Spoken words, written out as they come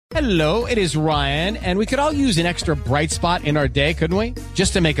Hello, it is Ryan, and we could all use an extra bright spot in our day, couldn't we?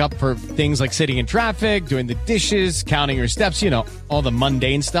 Just to make up for things like sitting in traffic, doing the dishes, counting your steps, all the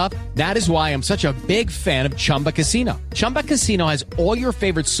mundane stuff. That is why I'm such a big fan of Chumba Casino. Chumba Casino has all your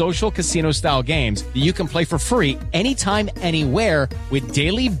favorite social casino-style games that you can play for free anytime, anywhere with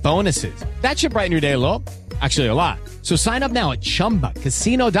daily bonuses. That should brighten your day a little. Actually, a lot. So sign up now at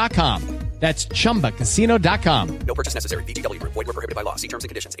ChumbaCasino.com. That's ChumbaCasino.com. No purchase necessary. VGW Group. Void where prohibited by law. See terms and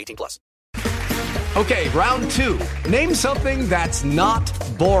conditions. 18+. Okay, round two. Name something that's not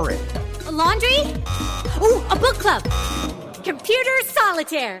boring. A laundry? Ooh, a book club. Computer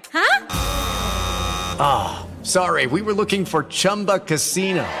solitaire, huh? Ah, sorry. We were looking for Chumba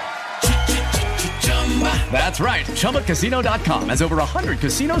Casino. That's right. ChumbaCasino.com has over 100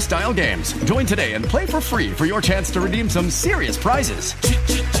 casino-style games. Join today and play for free for your chance to redeem some serious prizes.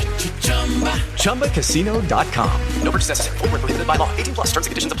 ChumbaCasino.com. No purchase necessary. Void where prohibited by law. 18+. Terms and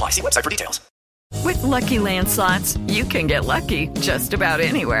conditions apply. See website for details. With Lucky Land Slots, you can get lucky just about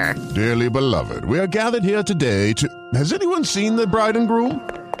anywhere. Dearly beloved, we are gathered here today to... Has anyone seen the bride and groom?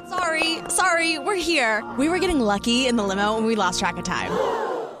 Sorry, we're here. We were getting lucky in the limo and we lost track of time.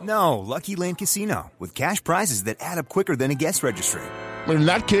 No, Lucky Land Casino, with cash prizes that add up quicker than a guest registry. In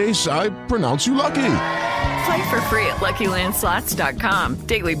that case, I pronounce you lucky. Play for free at LuckyLandSlots.com.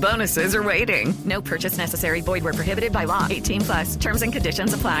 Daily bonuses are waiting. No purchase necessary. Void where prohibited by law. 18+. Terms and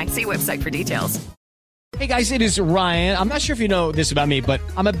conditions apply. See website for details. Hey guys, it is Ryan. I'm not sure if you know this about me, but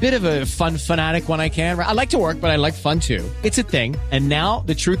I'm a bit of a fun fanatic when I can. I like to work, but I like fun too. It's a thing. And now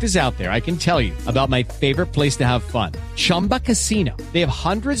the truth is out there. I can tell you about my favorite place to have fun. Chumba Casino. They have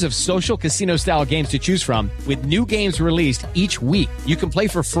hundreds of social casino style games to choose from with new games released each week. You can play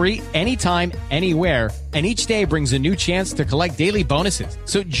for free anytime, anywhere. And each day brings a new chance to collect daily bonuses.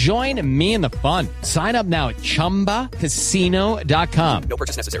 So join me in the fun. Sign up now at ChumbaCasino.com. No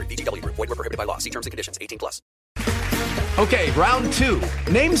purchase necessary. VGW Group. Void where prohibited by law. See terms and conditions. 18+. Okay, round two.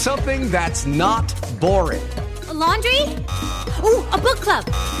 Name something that's not boring. A laundry? Ooh, a book club.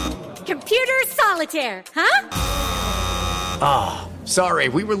 Computer solitaire, huh? Ah, sorry.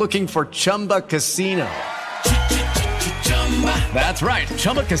 We were looking for Chumba Casino. That's right.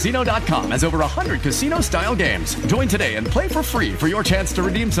 ChumbaCasino.com has over 100 casino-style games. Join today and play for free for your chance to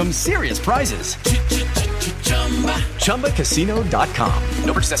redeem some serious prizes. ChumbaCasino.com.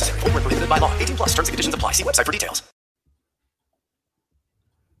 No purchase necessary. Void where prohibited by law. 18+. Terms and conditions apply. See website for details.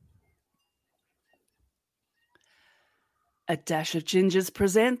 A Dash of Gingers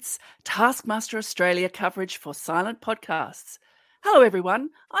presents Taskmaster Australia coverage for silent podcasts. Hello everyone,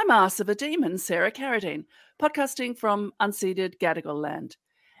 I'm Arse of a Demon, Sarah Carradine, podcasting from unceded Gadigal land.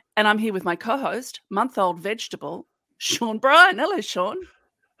 And I'm here with my co-host, month-old vegetable, Sean Bryan. Hello, Sean.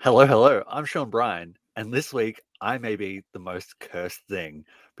 Hello. I'm Sean Bryan. And this week, I may be the most cursed thing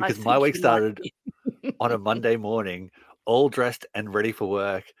because my week started on a Monday morning, all dressed and ready for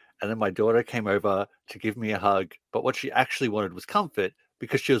work. And then my daughter came over to give me a hug. But what she actually wanted was comfort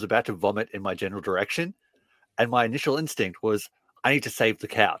because she was about to vomit in my general direction. And my initial instinct was, I need to save the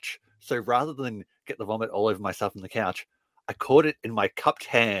couch. So rather than get the vomit all over myself on the couch, I caught it in my cupped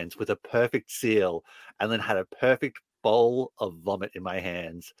hands with a perfect seal and then had a perfect bowl of vomit in my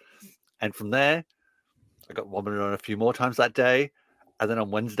hands. And from there, I got vomited on a few more times that day. And then on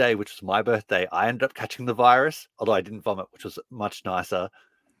Wednesday, which was my birthday, I ended up catching the virus, although I didn't vomit, which was much nicer.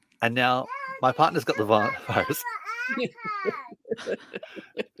 And now my partner's got the virus.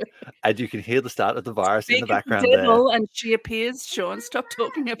 And you can hear the start of the virus in the background devil there. And she appears. Sean, stop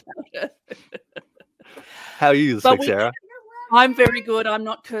talking about her. How are you this week, Sarah? I'm very good. I'm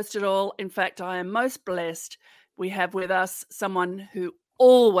not cursed at all. In fact, I am most blessed. We have with us someone who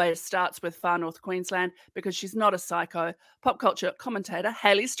always starts with Far North Queensland because she's not a psycho, pop culture commentator,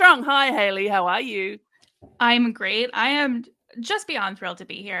 Hayley Strong. Hi, Hayley. How are you? I'm great. I am just beyond thrilled to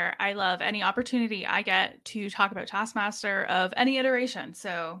be here. I love any opportunity I get to talk about Taskmaster of any iteration.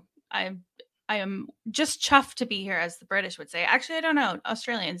 So I am just chuffed to be here, as the British would say. Actually, I don't know.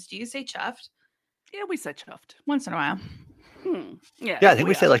 Australians, do you say chuffed? Yeah, we say chuffed. Once in a while. Yeah, I think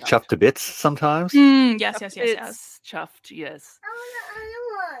we say like chuffed to bits sometimes. Yes. Chuffed, yes.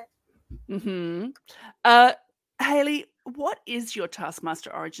 Hayley, what is your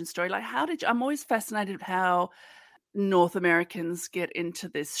Taskmaster origin story? Like, how did you, I'm always fascinated with how North Americans get into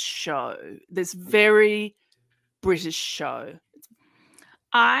this show, this very British show.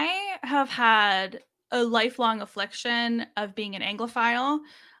 I have had a lifelong affliction of being an Anglophile.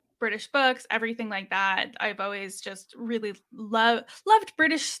 British books, everything like that. I've always just really loved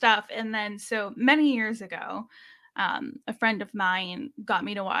British stuff. And then so many years ago, a friend of mine got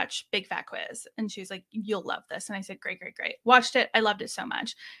me to watch Big Fat Quiz, and she was like, "You'll love this." And I said, "Great, great, great." Watched it. I loved it so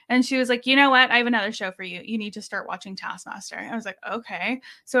much. And she was like, "You know what? I have another show for you. You need to start watching Taskmaster." And I was like, "Okay."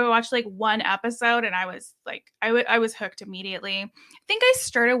 So I watched like one episode, and I was like, I was hooked immediately. I think I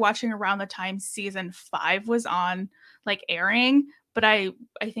started watching around the time season 5 was on, like, airing, but I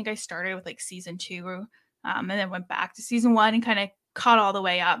think I started with like season 2, and then went back to season 1 and kind of caught all the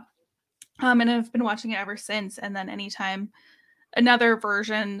way up. And I've been watching it ever since. And then anytime another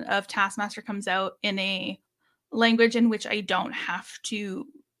version of Taskmaster comes out in a language in which I don't have to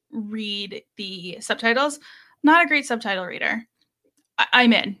read the subtitles, not a great subtitle reader,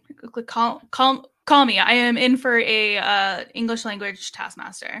 I'm in. Call me. I am in for a English language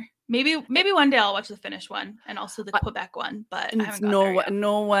Taskmaster. Maybe one day I'll watch the Finnish one and also the Quebec one, but I haven't got there yet.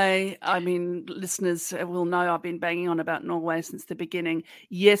 Norway, I mean, listeners will know I've been banging on about Norway since the beginning.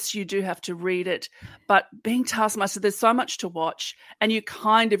 Yes, you do have to read it, but being Taskmaster, there's so much to watch and you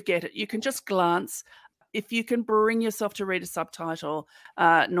kind of get it. You can just glance. If you can bring yourself to read a subtitle,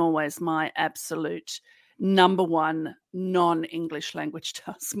 Norway is my absolute number one non-English language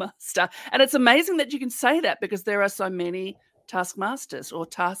Taskmaster. And it's amazing that you can say that because there are so many Taskmasters, or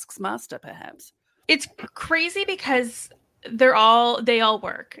Taskmaster perhaps. It's crazy because they all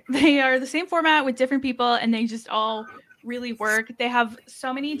work. They are the same format with different people, and they just all really work. They have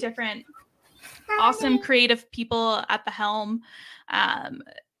so many different awesome creative people at the helm. And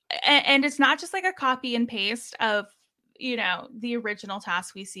it's not just like a copy and paste of, the original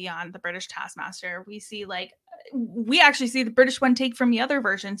task we see on the British Taskmaster. We actually see the British one take from the other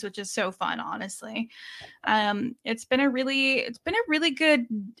versions, which is so fun, honestly. It's been a really good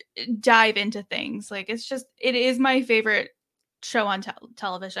dive into things. Like, it is my favorite show on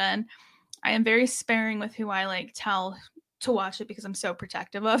television. I am very sparing with who I tell to watch it because I'm so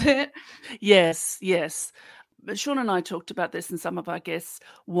protective of it. Yes. But Sean and I talked about this and some of our guests,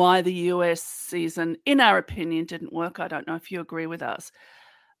 why the US season, in our opinion, didn't work. I don't know if you agree with us.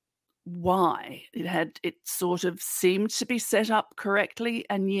 Why it sort of seemed to be set up correctly,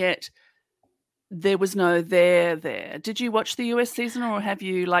 and yet there was no there. Did you watch the US season, or have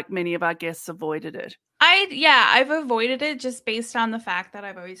you, like many of our guests, avoided it? I've avoided it just based on the fact that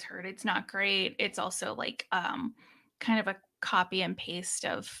I've always heard it's not great. It's also kind of a copy and paste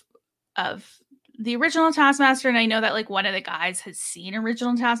of the original Taskmaster, and I know that one of the guys has seen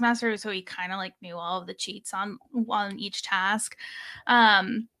original Taskmaster, so he kind of knew all of the cheats on each task.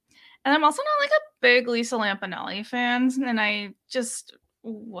 And I'm also not a big Lisa Lampanelli fan, and I just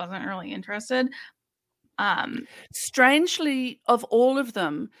wasn't really interested. Strangely, of all of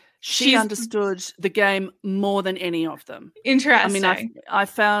them, she understood the game more than any of them. Interesting. I mean, I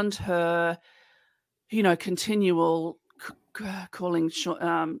found her, continual calling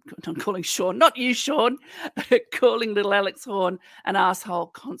Sean, not you, Sean, calling little Alex Horne an asshole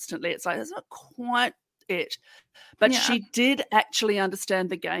constantly. It's that's not quite it. But she did actually understand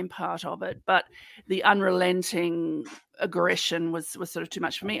the game part of it, but the unrelenting aggression was sort of too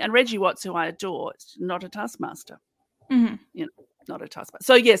much for me. And Reggie Watts, who I adore, is not a Taskmaster. Mm-hmm. Not a Taskmaster.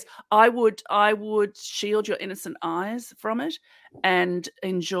 So yes, I would shield your innocent eyes from it and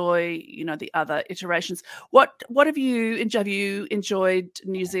enjoy, the other iterations. What have you enjoyed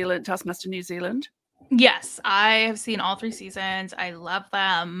New Zealand, Taskmaster New Zealand? Yes, I have seen all 3 seasons. I love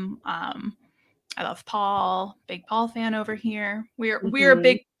them. I love Paul, big Paul fan over here. We're a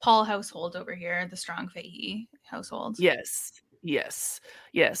big Paul household over here, the Strong Fahey household. Yes,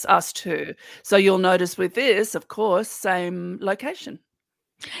 us too. So you'll notice with this, of course, same location.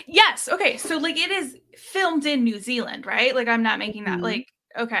 Yes. Okay. So it is filmed in New Zealand, right? I'm not making that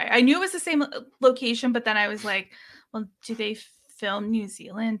okay. I knew it was the same location, but then I was like, well, do they film New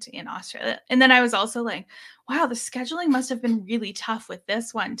Zealand in Australia? And then I was also like, wow, the scheduling must have been really tough with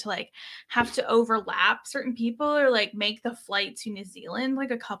this one to have to overlap certain people or make the flight to New Zealand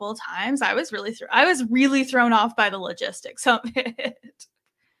a couple of times. I was really thrown off by the logistics of it.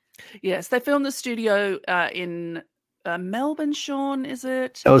 Yes, they filmed the studio in Melbourne, Sean, is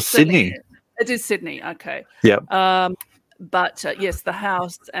it? Oh, Sydney. It is Sydney, okay. Yeah. But yes, the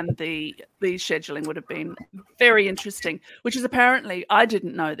house and the scheduling would have been very interesting, which is apparently, I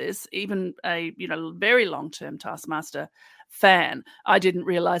didn't know this, even a very long-term Taskmaster fan, I didn't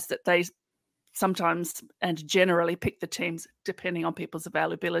realize that they sometimes and generally pick the teams depending on people's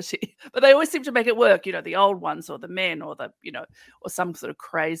availability, but they always seem to make it work, the old ones or the men or the, or some sort of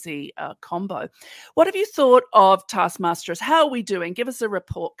crazy combo. What have you thought of Taskmasters? How are we doing? Give us a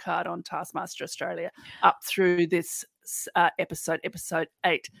report card on Taskmaster Australia up through this episode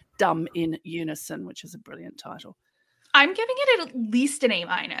 8, Dumb in Unison, which is a brilliant title. I'm giving it at least an A-.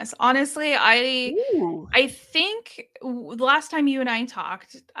 Honestly, I think the last time you and I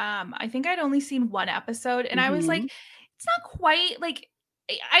talked, I think I'd only seen one episode, and I was like, it's not quite like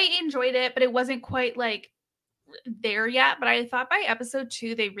I enjoyed it, but it wasn't quite like there yet. But I thought by episode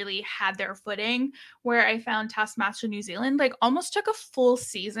 2 they really had their footing, where I found Taskmaster New Zealand like almost took a full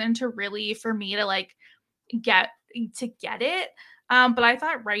season to really, for me to like get it. But I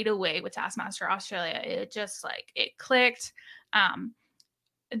thought right away with Taskmaster Australia, it just like it clicked.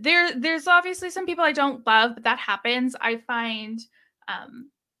 There's obviously some people I don't love, but that happens. I find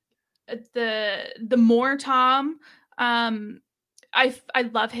the more Tom, I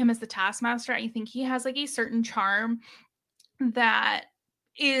love him as the Taskmaster. I think he has like a certain charm that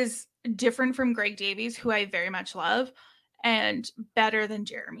is different from Greg Davies, who I very much love, and better than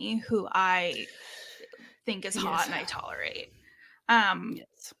Jeremy, who I think is hot and I tolerate. And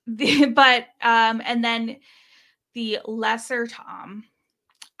then the lesser Tom,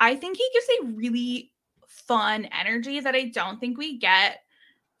 I think he gives a really fun energy that I don't think we get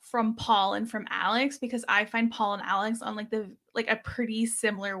from Paul and from Alex, because I find Paul and Alex on like a pretty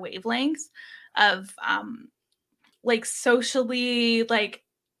similar wavelengths of like socially like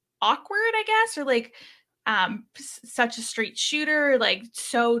awkward, I guess, or like such a straight shooter, like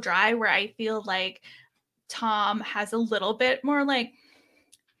so dry, where I feel like Tom has a little bit more like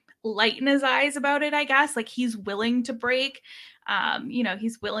light in his eyes about it, I guess. Like he's willing to break,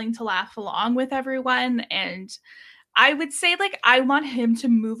 he's willing to laugh along with everyone. And I would say like I want him to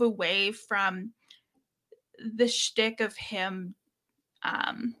move away from the shtick of him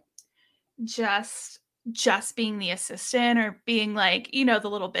just being the assistant or being like, the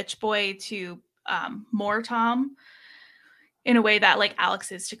little bitch boy, to more Tom, in a way that like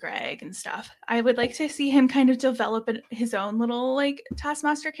Alex is to Greg and stuff. I would like to see him kind of develop his own little like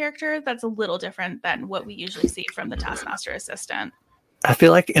Taskmaster character that's a little different than what we usually see from the Taskmaster assistant. I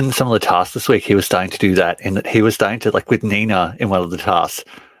feel like in some of the tasks this week, he was starting to do that, in that he was starting to, like with Nina in one of the tasks,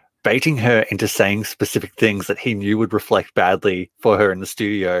 baiting her into saying specific things that he knew would reflect badly for her in the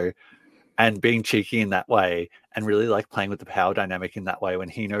studio, and being cheeky in that way, and really like playing with the power dynamic in that way when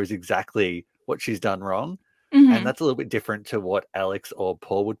he knows exactly what she's done wrong. And that's a little bit different to what Alex or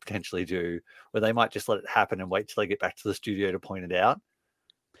Paul would potentially do, where they might just let it happen and wait till they get back to the studio to point it out.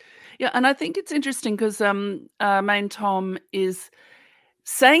 Yeah, and I think it's interesting because main Tom is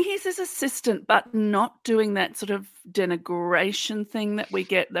saying he's his assistant, but not doing that sort of denigration thing that we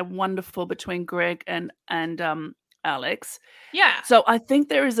get, the wonderful between Greg and Alex. Yeah. So I think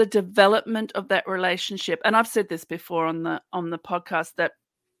there is a development of that relationship, and I've said this before on the podcast, that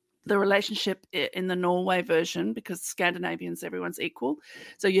the relationship in the Norway version, because Scandinavians, everyone's equal.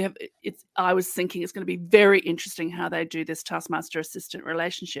 So I was thinking it's going to be very interesting how they do this Taskmaster assistant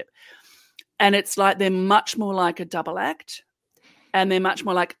relationship. And it's like they're much more like a double act, and they're much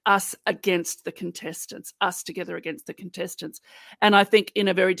more like us against the contestants, us together against the contestants. And I think in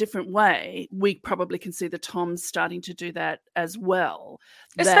a very different way, we probably can see the Toms starting to do that as well.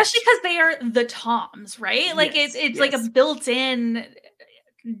 Especially because they are the Toms, right? Like it's like a built-in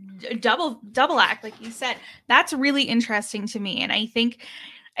double act, like you said. That's really interesting to me. And I think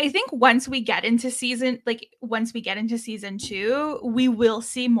once we get into season 2, we will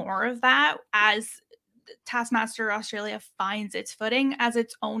see more of that as Taskmaster Australia finds its footing as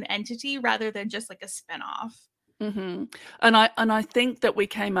its own entity rather than just like a spinoff. Mm-hmm. And I think that we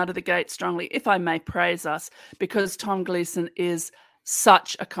came out of the gate strongly, if I may praise us, because Tom Gleeson is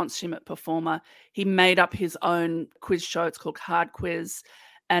such a consummate performer. He made up his own quiz show. It's called Hard Quiz,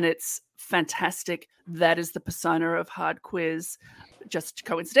 and it's fantastic. That is the persona of Hard Quiz. Just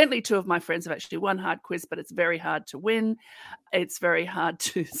coincidentally, 2 of my friends have actually won Hard Quiz, but it's very hard to win. It's very hard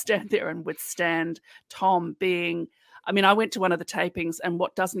to stand there and withstand Tom being... I mean, I went to one of the tapings, and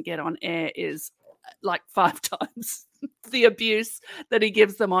what doesn't get on air is like 5 times the abuse that he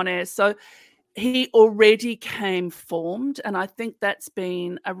gives them on air. So he already came formed, and I think that's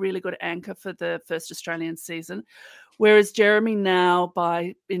been a really good anchor for the first Australian season. Whereas Jeremy now,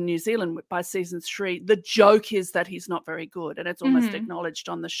 in New Zealand, by season 3, the joke is that he's not very good, and it's almost acknowledged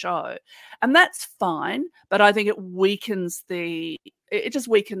on the show, and that's fine. But I think it weakens the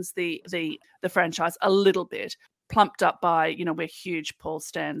franchise a little bit, plumped up by we're huge Paul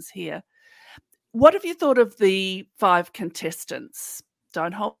stans here. What have you thought of the 5 contestants?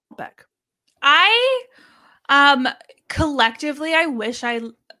 Don't hold back. I collectively, I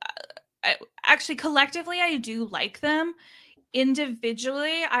do like them.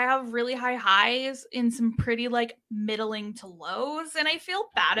 Individually, I have really high highs in some pretty like middling to lows, and I feel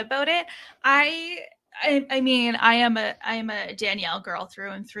bad about it. I I mean, I am a Danielle girl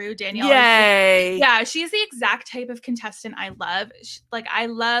through and through. Danielle, Yay! She's the exact type of contestant I love. I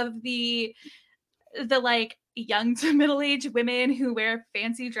love the like young to middle-aged women who wear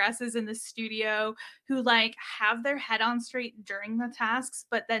fancy dresses in the studio, who like have their head on straight during the tasks,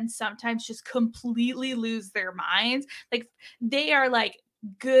 but then sometimes just completely lose their minds. Like they are like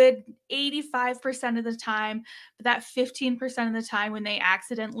good 85% of the time, but that 15% of the time when they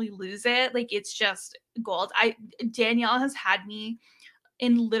accidentally lose it, like it's just gold. Danielle has had me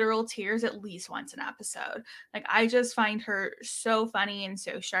in literal tears at least once an episode. Like I just find her so funny and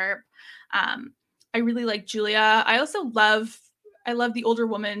so sharp. I really like Julia. I love the older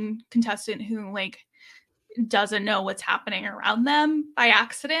woman contestant who like doesn't know what's happening around them by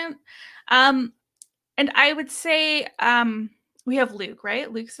accident. And I would say we have Luke,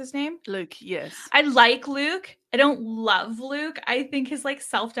 right? Luke's his name? Luke, yes. I like Luke. I don't love Luke. I think his like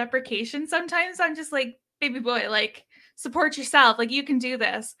self-deprecation sometimes, I'm just like, baby boy, like support yourself. Like you can do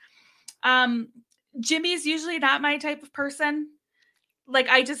this. Jimmy's usually not my type of person. Like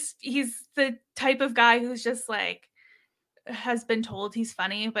he's the type of guy who's just like has been told he's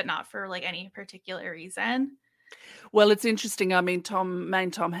funny, but not for like any particular reason. Well, it's interesting. I mean, Tom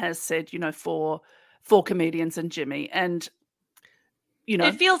has said, for comedians and Jimmy, and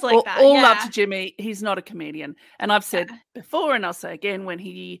it feels like that. All love to Jimmy. He's not a comedian, and I've said before, and I'll say again, when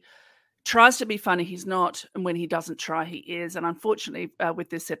he tries to be funny, he's not, and when he doesn't try, he is. And unfortunately, with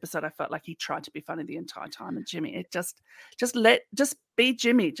this episode, I felt like he tried to be funny the entire time. And Jimmy, it just be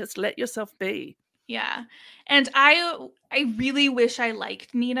Jimmy. Just let yourself be. Yeah, and I really wish I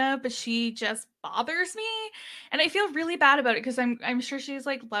liked Nina, but she just bothers me, and I feel really bad about it because I'm sure she's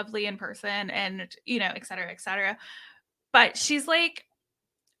like lovely in person, and et cetera, et cetera. But she's like,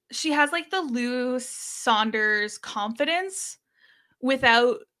 she has like the Lou Saunders confidence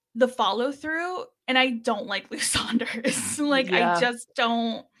without the follow through, and I don't like Lou Saunders. I just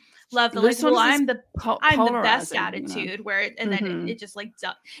don't love the I'm the best attitude where then it just like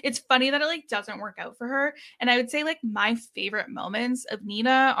it's funny that it like doesn't work out for her. And I would say like my favorite moments of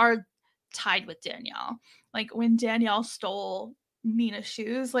Nina are tied with Danielle. Like when Danielle stole Nina's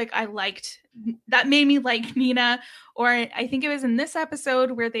shoes, like I liked that, made me like Nina. Or I think it was in this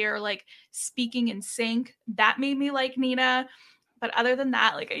episode where they are like speaking in sync, that made me like Nina. But other than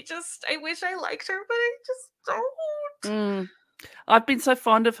that, like I wish I liked her, but I just don't. I've been so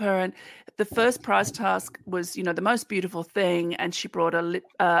fond of her, and the first prize task was, the most beautiful thing, and she brought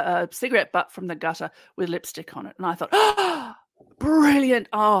a cigarette butt from the gutter with lipstick on it, and I thought, oh, brilliant!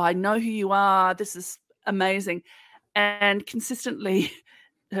 Oh, I know who you are. This is amazing. And consistently,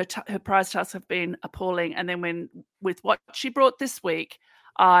 her prize tasks have been appalling. And then with what she brought this week,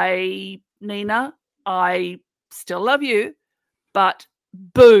 Nina, I still love you, but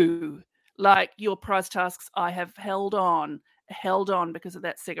boo! Like your prize tasks, I have held on because of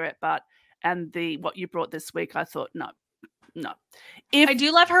that cigarette butt, and what you brought this week. I thought no. I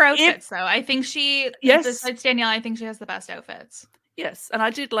do love her outfits though. I think besides Danielle, I think she has the best outfits. Yes, and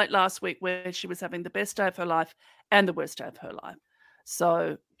I did like last week where she was having the best day of her life and the worst day of her life.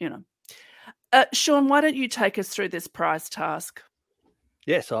 So Sean, why don't you take us through this prize task?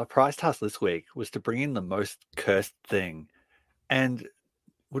 Yeah, so our prize task this week was to bring in the most cursed thing. And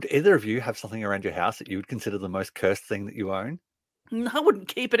would either of you have something around your house that you would consider the most cursed thing that you own? I wouldn't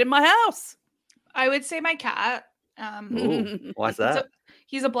keep it in my house. I would say my cat. Ooh, why is that?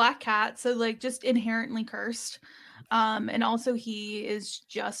 He's a black cat, so like just inherently cursed. And also he is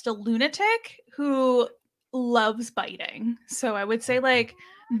just a lunatic who loves biting. So I would say like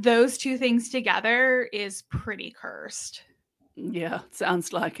those two things together is pretty cursed. Yeah,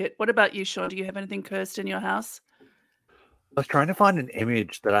 sounds like it. What about you, Sean? Do you have anything cursed in your house? I was trying to find an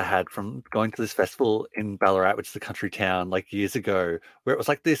image that I had from going to this festival in Ballarat, which is a country town, like years ago, where it was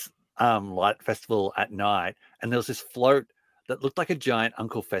like this light festival at night, and there was this float that looked like a giant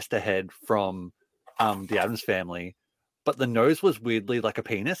Uncle Fester head from the Addams Family, but the nose was weirdly like a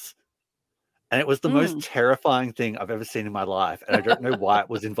penis, and it was the most terrifying thing I've ever seen in my life, and I don't know why it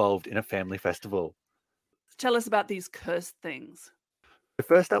was involved in a family festival. Tell us about these cursed things. So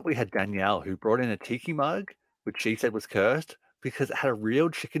first up, we had Danielle, who brought in a tiki mug, which she said was cursed because it had a real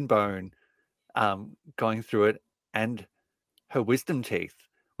chicken bone going through it, and her wisdom teeth,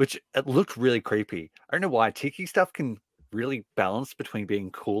 which it looked really creepy. I don't know why tiki stuff can really balance between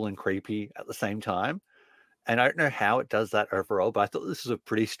being cool and creepy at the same time. And I don't know how it does that overall, but I thought this was a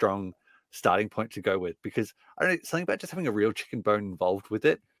pretty strong starting point to go with, because I don't know, something about just having a real chicken bone involved with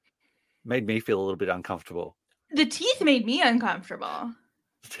it made me feel a little bit uncomfortable. The teeth made me uncomfortable.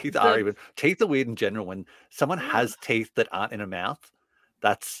 Teeth are weird in general. When someone has teeth that aren't in a mouth,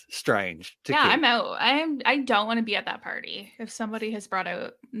 That's strange. Yeah, I'm out. I don't want to be at that party if somebody has brought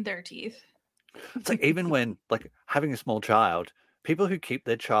out their teeth. It's like even when like having a small child, people who keep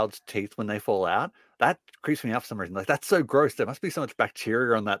their child's teeth when they fall out, that creeps me out for some reason. Like that's so gross. There must be so much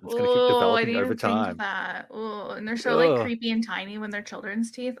bacteria on that that's going to keep Oh, I developing didn't over even think of time. that. Oh, and they're so like Ugh. creepy and tiny when they're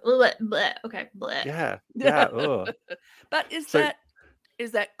children's teeth. Blech, blech. Okay, blech. Yeah. Ugh. But is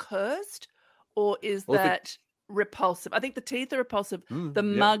that cursed or is that repulsive? I think the teeth are repulsive. The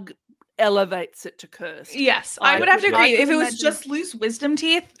mug elevates it to cursed. Yes, I would have to agree. If it was just loose wisdom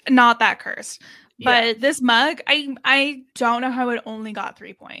teeth, not that cursed. But this mug, I don't know how it only got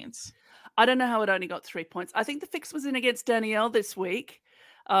 3 points. I don't know how it only got 3 points. I think the fix was in against Danielle this week.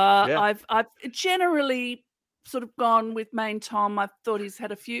 I've generally sort of gone with main Tom. I thought he's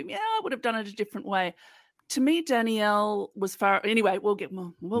had a few. Yeah, I would have done it a different way. To me, Danielle was far. Anyway, we'll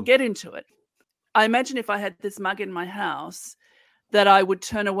get into it. I imagine if I had this mug in my house, that I would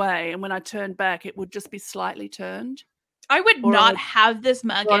turn away, and when I turned back, it would just be slightly turned. I would not have this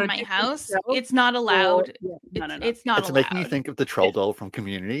mug in my house. It's not allowed. It's not allowed. It's making me think of the troll doll from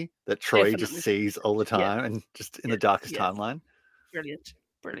Community that Troy just sees all the time and just in the darkest timeline. Brilliant.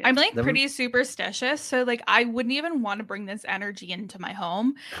 I'm like pretty superstitious, so like I wouldn't even want to bring this energy into my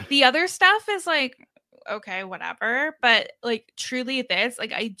home. The other stuff is like, okay, whatever, but like truly this,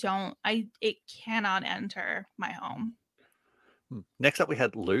 like it cannot enter my home. Next up, we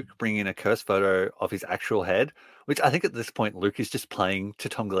had Luke bring in a cursed photo of his actual head, which I think at this point, Luke is just playing to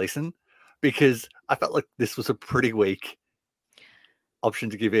Tom Gleeson because I felt like this was a pretty weak option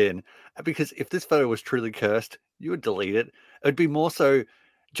to give in. Because if this photo was truly cursed, you would delete it. It would be more so,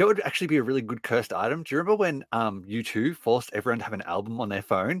 Joe would actually be a really good cursed item. Do you remember when U2 forced everyone to have an album on their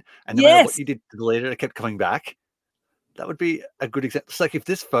phone? And no matter what you did to delete it, it kept coming back? That would be a good example. It's like if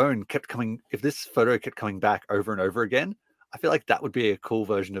this photo kept coming back over and over again, I feel like that would be a cool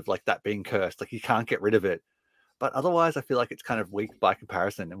version of like that being cursed. Like you can't get rid of it. But otherwise, I feel like it's kind of weak by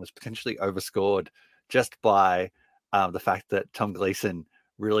comparison and was potentially overscored just by the fact that Tom Gleeson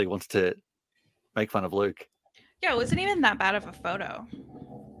really wants to make fun of Luke. Yeah, it wasn't even that bad of a photo.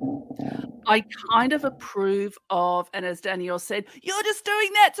 I kind of approve of, and as Danielle said, you're just doing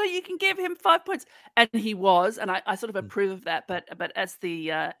that so you can give him 5 points. And he was, and I sort of approve of that. But as the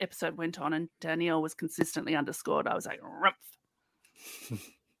episode went on and Danielle was consistently underscored, I was like, rumph.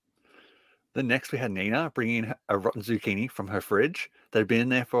 Then next we had Nina bringing in a rotten zucchini from her fridge that had been in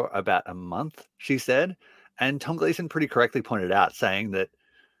there for about a month, she said. And Tom Gleeson pretty correctly pointed out, saying that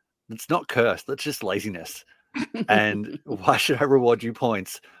it's not cursed, that's just laziness. And why should I reward you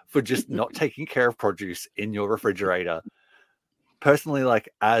points for just not taking care of produce in your refrigerator? Personally, like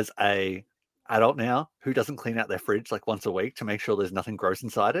as a adult now who doesn't clean out their fridge like once a week to make sure there's nothing gross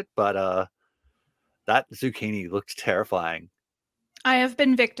inside it, but that zucchini looked terrifying. I have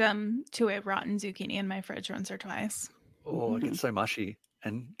been victim to a rotten zucchini in my fridge once or twice. Oh, it gets so mushy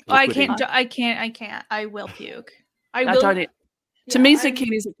and I can't. I will puke. To me,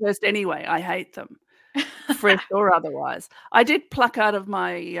 zucchinis are cursed anyway. I hate them. Fresh or otherwise. I did pluck out of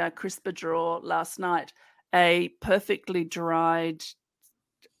my crisper drawer last night a perfectly dried,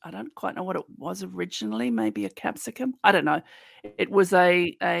 I don't quite know what it was originally, maybe a capsicum. I don't know. It was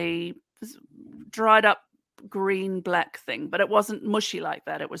a dried up green-black thing, but it wasn't mushy like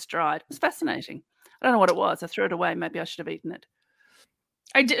that. It was dried. It was fascinating. I don't know what it was. I threw it away. Maybe I should have eaten it.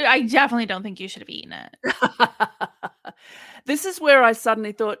 I definitely don't think you should have eaten it. This is where I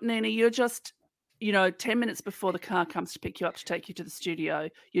suddenly thought, Nina, you're just... 10 minutes before the car comes to pick you up to take you to the studio,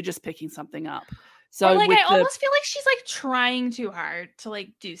 you're just picking something up. So I almost feel like she's like trying too hard to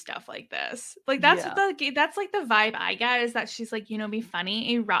like do stuff like this. Like that's like the vibe I get, is that she's like, be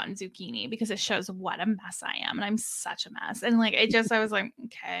funny, a rotten zucchini, because it shows what a mess I am, and I'm such a mess. And like I was like,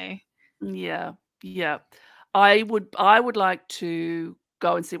 okay. Yeah. I would like to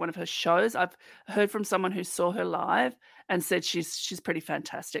go and see one of her shows. I've heard from someone who saw her live and said she's pretty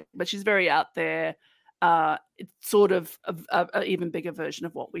fantastic, but she's very out there. It's sort of a even bigger version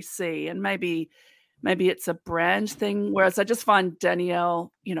of what we see, and maybe it's a brand thing. Whereas I just find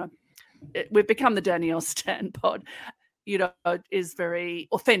Danielle, we've become the Danielle Stan pod, is very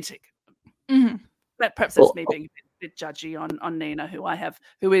authentic. Mm-hmm. But perhaps that's me being a bit judgy on Nina,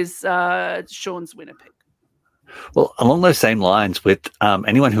 who is Sean's winner pick. Well, along those same lines, with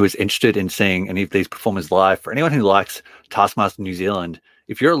anyone who is interested in seeing any of these performers live, for anyone who likes Taskmaster New Zealand,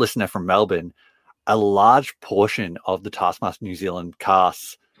 if you're a listener from Melbourne, a large portion of the Taskmaster New Zealand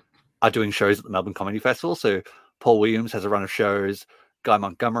casts are doing shows at the Melbourne Comedy Festival. So Paul Williams has a run of shows, Guy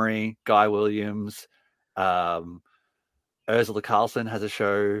Montgomery, Guy Williams, Ursula Carlson has a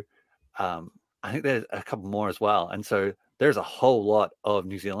show. I think there's a couple more as well. And so there's a whole lot of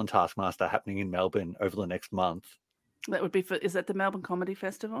New Zealand Taskmaster happening in Melbourne over the next month. That would be is that the Melbourne Comedy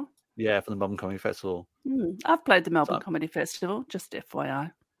Festival? Yeah, for the Melbourne Comedy Festival. I've played the Melbourne Comedy Festival, just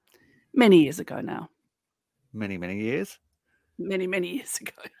FYI. Many years ago now. Many, many years? Many, many years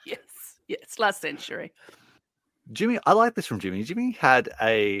ago, yes. Yes, last century. Jimmy, I like this from Jimmy. Jimmy had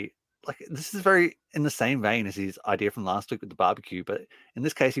this is very in the same vein as his idea from last week with the barbecue, but in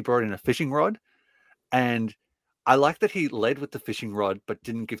this case, he brought in a fishing rod. And I like that he led with the fishing rod, but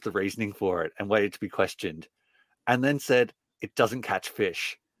didn't give the reasoning for it and waited to be questioned. And then said, it doesn't catch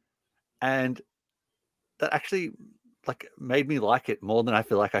fish. And that actually made me like it more than I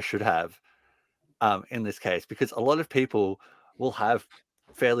feel like I should have in this case, because a lot of people will have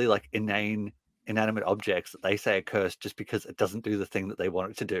fairly inanimate objects that they say are cursed just because it doesn't do the thing that they want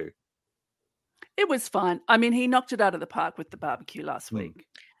it to do. It was fun. I mean, he knocked it out of the park with the barbecue last week.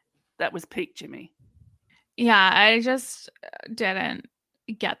 That was peak Jimmy. Yeah, I just didn't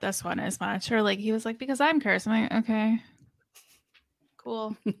get this one as much. Or he was like, because I'm cursed. I'm like, okay,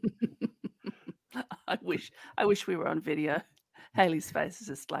 cool. I wish we were on video. Haley's face is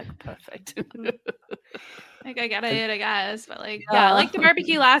just perfect. I get it, I guess. But I like the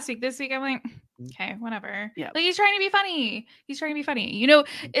barbecue last week. This week I'm like, okay, whatever. Yeah. He's trying to be funny.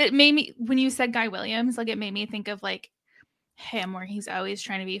 It made me, when you said Guy Williams, it made me think of him, where he's always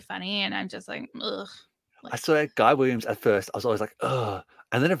trying to be funny, and I'm just like, ugh. I saw Guy Williams at first. I was always like, ugh.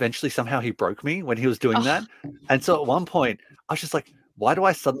 And then eventually somehow he broke me when he was doing that. And so at one point I was just like, why do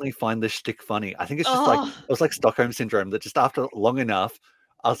I suddenly find this shtick funny? I think it's just it was like Stockholm Syndrome, that just after long enough,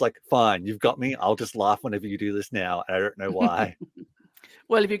 I was like, fine, you've got me. I'll just laugh whenever you do this now. And I don't know why.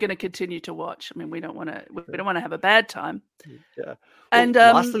 Well, if you're going to continue to watch, I mean, we don't want to have a bad time. Yeah. Well, and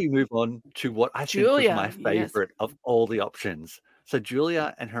lastly, we move on to what I think was Julia, my favorite of all the options. So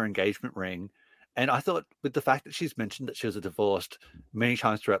Julia and her engagement ring. And I thought, with the fact that she's mentioned that she was divorced many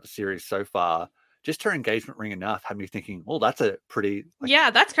times throughout the series so far, just her engagement ring enough had me thinking, well, that's a pretty...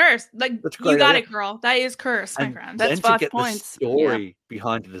 that's cursed. That's you got idea. it, girl. That is cursed, my friend. That's 5 points. The story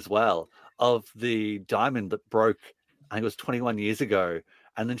behind it as well, of the diamond that broke, I think it was 21 years ago,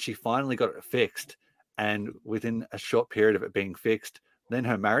 and then she finally got it fixed. And within a short period of it being fixed, then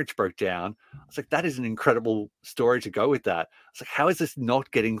her marriage broke down. I was like, that is an incredible story to go with that. I was like, how is this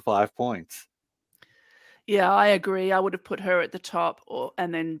not getting 5 points? Yeah, I agree. I would have put her at the top,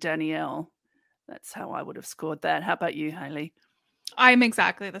 and then Danielle. That's how I would have scored that. How about you, Haley? I'm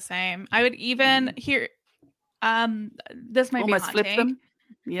exactly the same. I would even this might almost be flip hot them.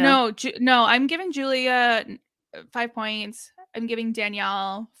 Yeah. No, I'm giving Julia 5 points. I'm giving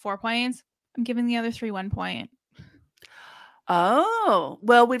Danielle 4 points. I'm giving the other 3 1 point. Oh,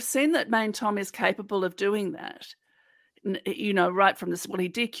 well, we've seen that Main Tom is capable of doing that. Right from this. Well, he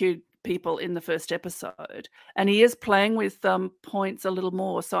DQ'd people in the first episode, and he is playing with points a little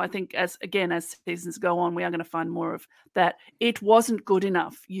more. So I think as seasons go on, we are going to find more of that. It wasn't good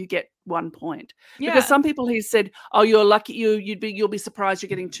enough. You get 1 point. Because some people, he said, oh, you're lucky, you'll be surprised you're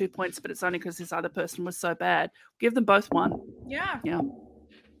getting 2 points, but it's only because this other person was so bad. Give them both 1. Yeah.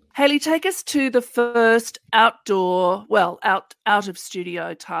 Haley, take us to the first out of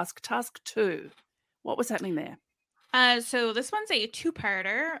studio task 2. What was happening there? So this one's a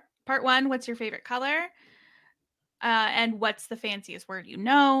 2-parter. Part 1, what's your favorite color? And what's the fanciest word you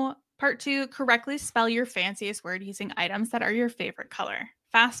know? Part 2, correctly spell your fanciest word using items that are your favorite color.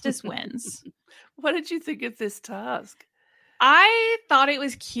 Fastest wins. What did you think of this task? I thought it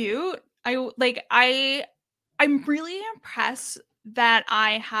was cute. I'm really impressed that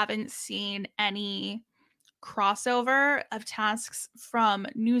I haven't seen any crossover of tasks from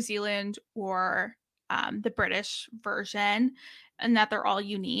New Zealand or the British version, and that they're all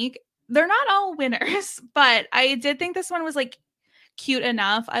unique. They're not all winners, but I did think this one was cute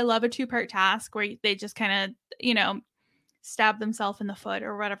enough. I love a 2-part task where they just kind of, stab themselves in the foot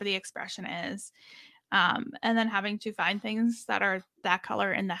or whatever the expression is. And then having to find things that are that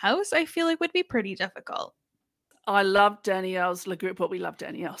color in the house, I feel like would be pretty difficult. I love Danielle's Lagoon, but we love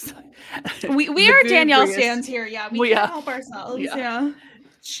Danielle's. We are Danielle stands here. Yeah, we can't help ourselves. Yeah.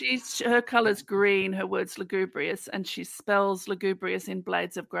 Her color's green, her word's lugubrious, and she spells lugubrious in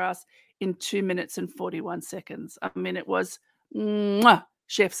blades of grass in 2 minutes and 41 seconds. I mean, it was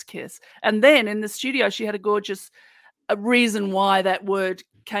chef's kiss. And then in the studio, she had a gorgeous reason why that word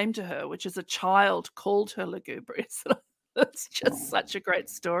came to her, which is a child called her lugubrious. That's just such a great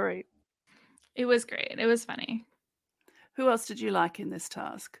story. It was great. It was funny. Who else did you like in this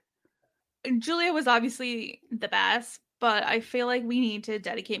task? Julia was obviously the best, but I feel like we need to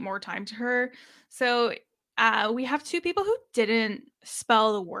dedicate more time to her. So we have 2 people who didn't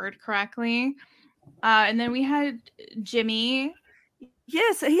spell the word correctly. And then we had Jimmy.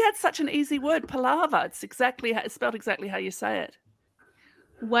 Yes, he had such an easy word, palaver. It's spelled exactly how you say it.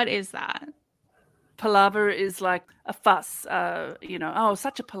 What is that? Palaver is like a fuss.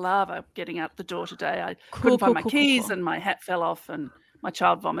 Such a palaver getting out the door today. I couldn't find my keys and my hat fell off and my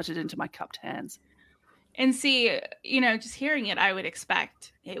child vomited into my cupped hands. And see, just hearing it, I would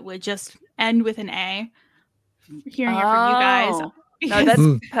expect it would just end with an A. Hearing it from you guys. No, that's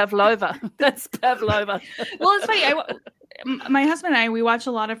Pavlova. That's Pavlova. Well, it's funny. My husband and I, we watch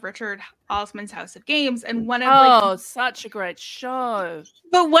a lot of Richard Osman's House of Games, and one of such a great show.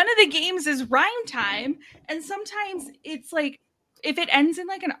 But one of the games is rhyme time, and sometimes it's like if it ends in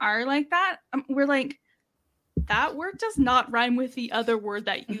like an R like that, we're like, that word does not rhyme with the other word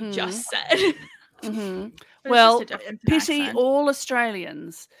that you just said. Well, pity all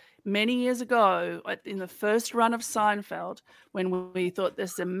Australians. Many years ago, in the first run of Seinfeld, when we thought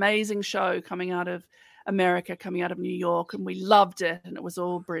this amazing show coming out of America, coming out of New York, and we loved it, and it was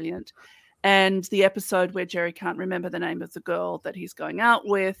all brilliant. And the episode where Jerry can't remember the name of the girl that he's going out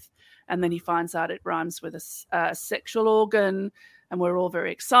with, and then he finds out it rhymes with a sexual organ, and we're all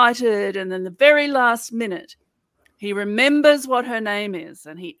very excited. And then the very last minute, he remembers what her name is,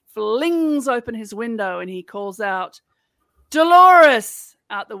 and he flings open his window, and he calls out, Dolores!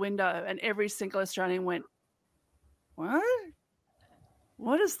 Out the window, and every single Australian went, what?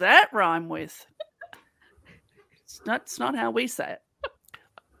 What does that rhyme with? It's not how we say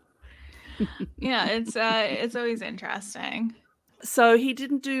it. Yeah, it's always interesting. So he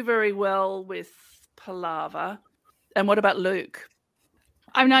didn't do very well with palaver. And what about Luke?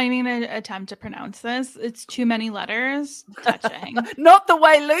 I'm not even going to attempt to pronounce this. It's too many letters. Touching. Not the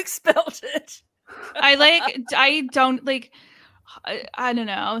way Luke spelled it. I don't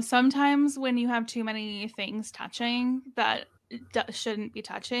know. Sometimes when you have too many things touching that shouldn't be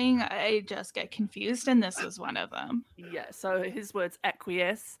touching, I just get confused, and this is one of them. Yeah, so his word's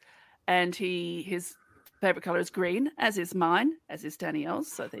acquiesce, and his favorite color is green, as is mine, as is Danielle's,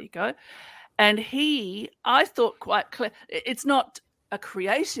 so there you go. And I thought quite clear, it's not a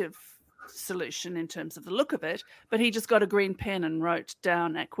creative solution in terms of the look of it, but he just got a green pen and wrote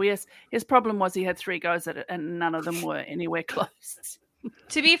down acquiesce. His problem was he had 3 goes at it and none of them were anywhere close.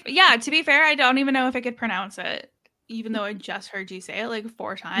 To be fair, I don't even know if I could pronounce it, even though I just heard you say it like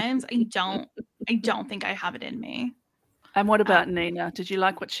 4 times. I don't think I have it in me. And what about Nina? Did you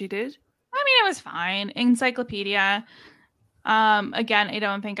like what she did? I mean, it was fine. Encyclopedia. Again, I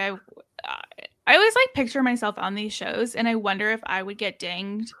don't think I always like picture myself on these shows, and I wonder if I would get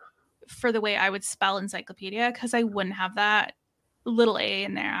dinged for the way I would spell encyclopedia, because I wouldn't have that little A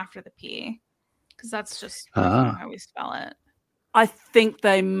in there after the P, because that's just how we spell it. I think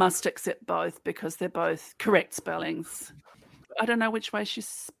they must accept both because they're both correct spellings. I don't know which way she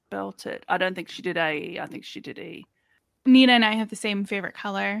spelt it. I don't think she did A. I think she did E. Nina and I have the same favorite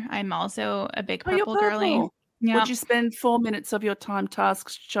color. I'm also a big purple girly. Yep. Would you spend 4 minutes of your time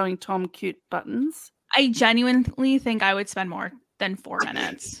tasks showing Tom cute buttons? I genuinely think I would spend more than 4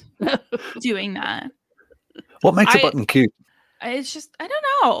 minutes doing that. What makes a button cute? It's just, I don't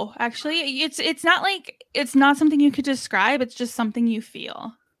know. Actually, it's not like, it's not something you could describe. It's just something you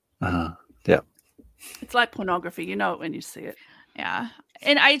feel. Yeah. It's like pornography. You know it when you see it. Yeah.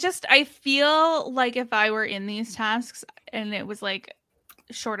 And I feel like if I were in these tasks and it was like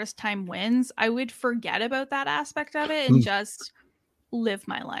shortest time wins, I would forget about that aspect of it and just live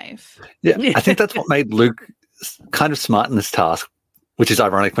my life. Yeah. I think that's what made Luke kind of smart in this task, which is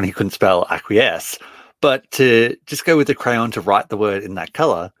ironic when he couldn't spell acquiesce. But to just go with the crayon to write the word in that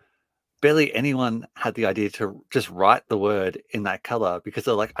color, barely anyone had the idea to just write the word in that color because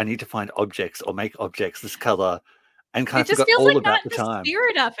they're like, I need to find objects or make objects this color, and kind of forgot all about the time.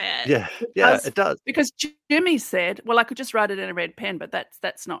 Spirit of it. Yeah, it does. Because Jimmy said, "Well, I could just write it in a red pen, but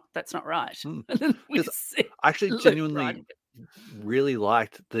that's not right." I actually genuinely really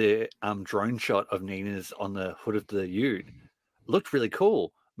liked the drone shot of Nina's on the hood of the Ute. It looked really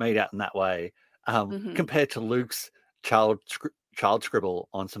cool, made out in that way. Compared to Luke's child scribble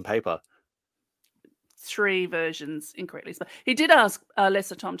on some paper. 3 versions incorrectly. He did ask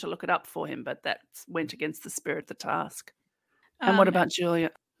Lesser Tom to look it up for him, but that went against the spirit of the task. And what about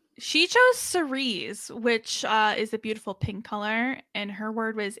Julia? She chose cerise, which is a beautiful pink color, and her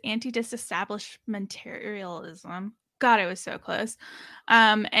word was anti-disestablishmentarianism. God, I was so close.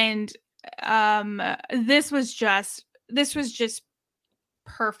 And this was just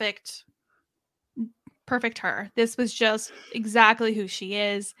perfect her. This was just exactly who she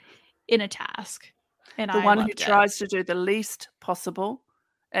is in a task. And the one who tries to do the least possible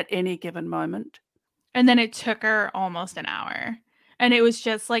at any given moment. And then it took her almost an hour. and it was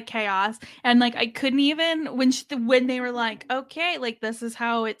just like chaos. And like I couldn't even when they were like, okay, like this is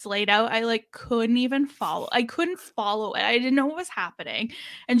how it's laid out, I like couldn't even follow. I couldn't follow it. I didn't know what was happening.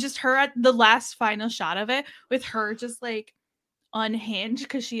 And just her at the last final shot of it with her just like unhinged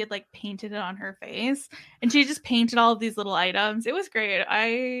because she had like painted it on her face, and she just painted all of these little items. It was great.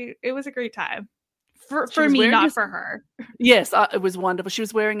 It was a great time for me, not for her. Yes, it was wonderful. She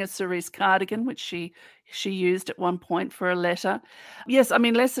was wearing a cerise cardigan, which she used at one point for a letter. Yes, I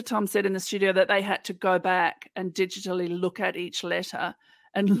mean, Lester Tom said in the studio that they had to go back and digitally look at each letter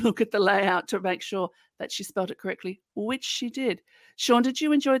and look at the layout to make sure that she spelled it correctly, which she did. Sean, did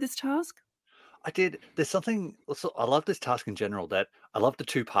you enjoy this task? I did. There's something also, I love this task in general, that I love the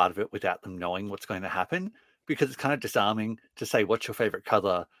two part of it without them knowing what's going to happen, because it's kind of disarming to say, what's your favorite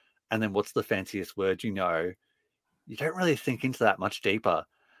color? And then what's the fanciest word you know? You don't really think into that much deeper.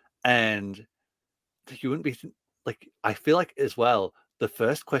 And you wouldn't be like, I feel like as well, the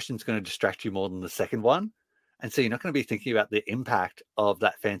first question is going to distract you more than the second one. And so you're not going to be thinking about the impact of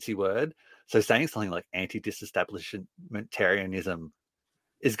that fancy word. So saying something like anti-disestablishmentarianism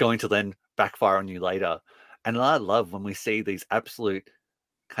is going to then backfire on you later. And I love when we see these absolute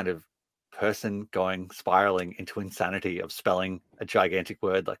kind of person going spiraling into insanity of spelling a gigantic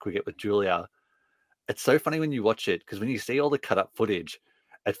word like we get with Julia. It's so funny when you watch it, because when you see all the cut up footage,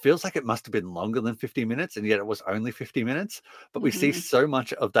 it feels like it must have been longer than 50 minutes, and yet it was only 50 minutes. But we see so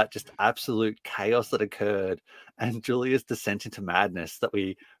much of that just absolute chaos that occurred, and Julia's descent into madness that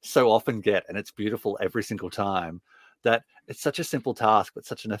we so often get, and it's beautiful every single time, that it's such a simple task, but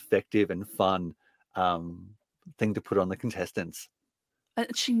such an effective and fun thing to put on the contestants.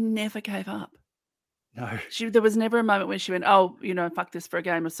 She never gave up. No. There was never a moment when she went, oh, fuck this for a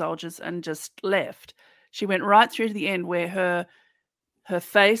game of soldiers, and just left. She went right through to the end where her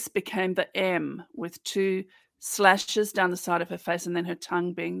face became the M with two slashes down the side of her face, and then her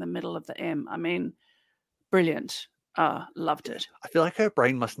tongue being the middle of the M. I mean, brilliant. Loved it. I feel like her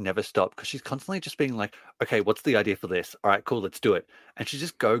brain must never stop, because she's constantly just being like, okay, what's the idea for this? All right, cool, let's do it. And she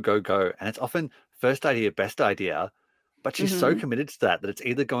just go. And it's often first idea, best idea. But she's so committed to that it's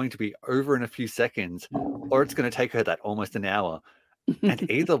either going to be over in a few seconds, or it's going to take her that almost an hour. And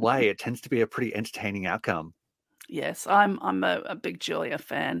either way, it tends to be a pretty entertaining outcome. Yes, I'm a big Julia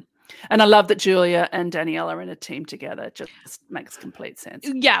fan. And I love that Julia and Danielle are in a team together. It just makes complete sense.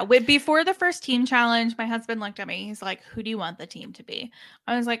 Yeah, before the first team challenge, my husband looked at me. He's like, who do you want the team to be?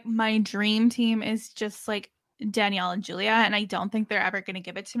 I was like, my dream team is just like Danielle and Julia. And I don't think they're ever going to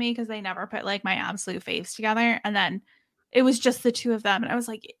give it to me, because they never put like my absolute faves together. And then it was just the two of them. And I was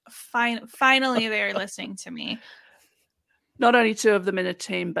like, finally they're listening to me. Not only two of them in a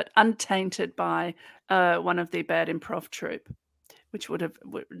team, but untainted by one of the bad improv troupe, which would have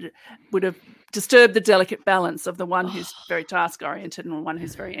disturbed the delicate balance of the one who's very task oriented and one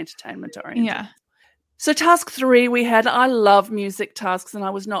who's very entertainment oriented. Yeah. So task 3 we had, I love music tasks, and I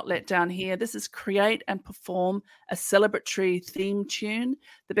was not let down here. This is create and perform a celebratory theme tune.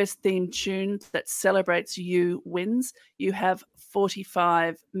 The best theme tune that celebrates you wins. You have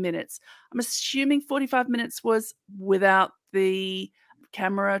 45 minutes. I'm assuming 45 minutes was without the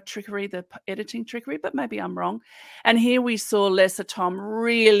camera trickery, the editing trickery, but maybe I'm wrong. And here we saw Lesser Tom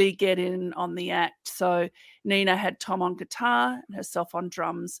really get in on the act. So Nina had Tom on guitar and herself on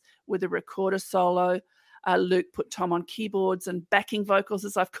drums with a recorder solo. Luke put Tom on keyboards and backing vocals,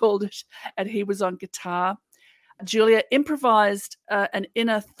 as I've called it, and he was on guitar. Julia improvised an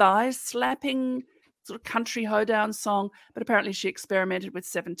inner thigh slapping sort of country hoedown song, but apparently she experimented with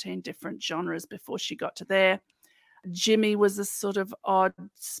 17 different genres before she got to there. Jimmy was a sort of odd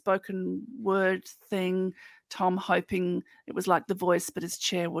spoken word thing, Tom hoping it was like The Voice, but his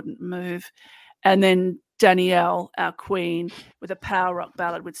chair wouldn't move. And then Danielle, our queen, with a power rock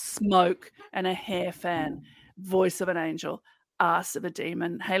ballad with smoke and a hair fan, voice of an angel, ass of a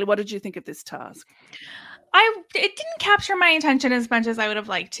demon. Hayley, what did you think of this task? It didn't capture my attention as much as I would have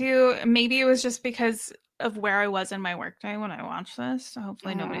liked to. Maybe it was just because of where I was in my workday when I watched this. So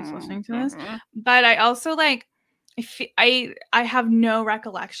hopefully nobody's listening to this. But I also I have no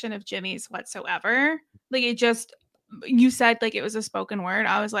recollection of Jimmy's whatsoever. Like, it just, you said like it was a spoken word.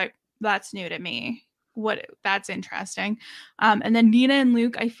 I was like, that's new to me. That's interesting. And then Nina and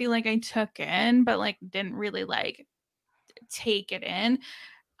Luke, I feel like I took in, but like didn't really like take it in.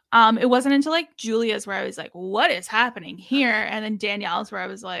 It wasn't until like Julia's where I was like, what is happening here? And then Danielle's where I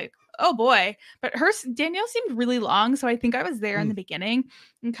was like, oh boy. But Danielle seemed really long, so I think I was there in the beginning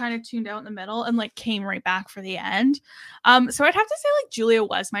and kind of tuned out in the middle and like came right back for the end. So I'd have to say like Julia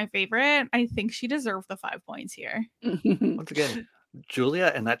was my favorite. I think she deserved the 5 points here. Once again,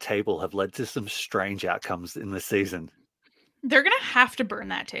 Julia and that table have led to some strange outcomes in this season. They're going to have to burn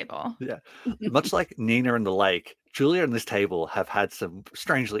that table. Yeah. Much like Nina and the lake, Julia and this table have had some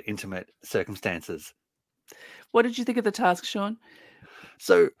strangely intimate circumstances. What did you think of the task, Sean?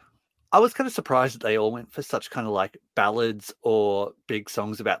 So I was kind of surprised that they all went for such kind of like ballads or big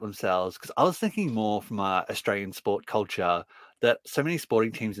songs about themselves, because I was thinking more from our Australian sport culture that so many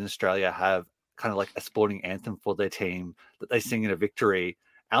sporting teams in Australia have kind of like a sporting anthem for their team that they sing in a victory.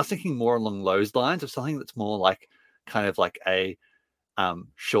 I was thinking more along those lines of something that's more like kind of like a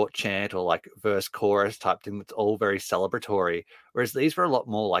short chant or like verse chorus type thing that's all very celebratory, whereas these were a lot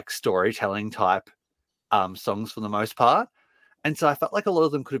more like storytelling type songs for the most part. And so I felt like a lot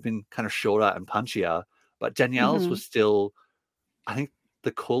of them could have been kind of shorter and punchier, but Danielle's was still, I think,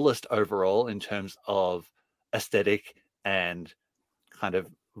 the coolest overall in terms of aesthetic and kind of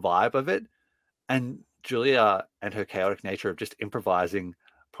vibe of it. And Julia and her chaotic nature of just improvising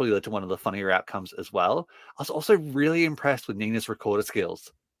probably led to one of the funnier outcomes as well. I was also really impressed with Nina's recorder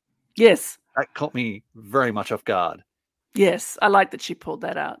skills. Yes. That caught me very much off guard. Yes, I like that she pulled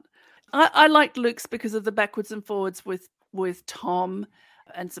that out. I liked Luke's because of the backwards and forwards with Tom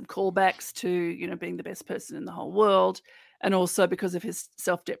and some callbacks to, you know, being the best person in the whole world. And also because of his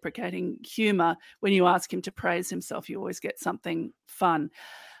self-deprecating humor. When you ask him to praise himself, you always get something fun.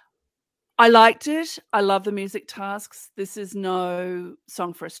 I liked it. I love the music tasks. This is no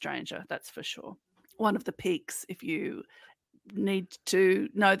Song for a Stranger, that's for sure. One of the peaks, if you need to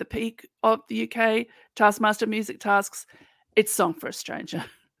know the peak of the UK Taskmaster music tasks, it's Song for a Stranger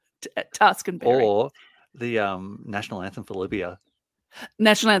at Task and Berry. Or the national anthem for Libya.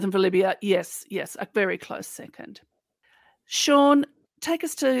 National anthem for Libya, yes, a very close second. Sean, take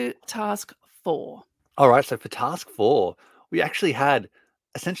us to task 4. All right, so for task 4, we actually had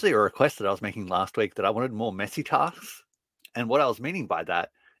essentially a request that I was making last week that I wanted more messy tasks. And what I was meaning by that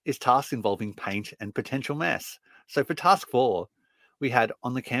is tasks involving paint and potential mess. So for task 4, we had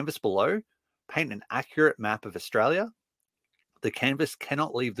on the canvas below, paint an accurate map of Australia. The canvas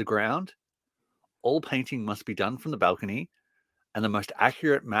cannot leave the ground. All painting must be done from the balcony. And the most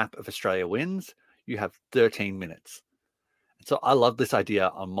accurate map of Australia wins. You have 13 minutes. And so I love this idea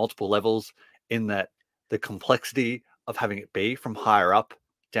on multiple levels, in that the complexity of having it be from higher up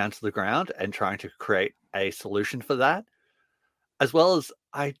down to the ground and trying to create a solution for that. As well as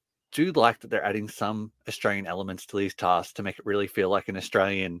I do like that they're adding some Australian elements to these tasks to make it really feel like an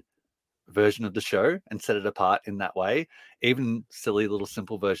Australian version of the show and set it apart in that way. Even silly little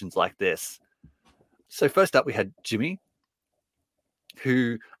simple versions like this. So first up, we had Jimmy,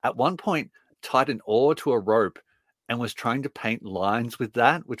 who at one point tied an oar to a rope and was trying to paint lines with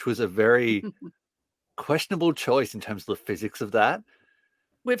that, which was a very questionable choice in terms of the physics of that.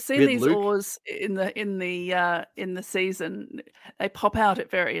 We've seen these oars in the season. They pop out at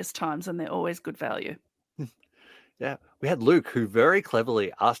various times, and they're always good value. Yeah, we had Luke, who very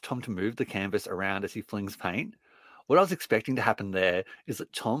cleverly asked Tom to move the canvas around as he flings paint. What I was expecting to happen there is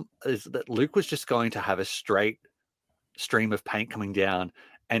that Luke was just going to have a straight stream of paint coming down,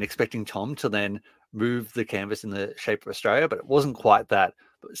 and expecting Tom to then move the canvas in the shape of Australia, but it wasn't quite that,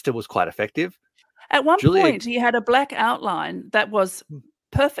 but it still was quite effective. At one point, he had a black outline that was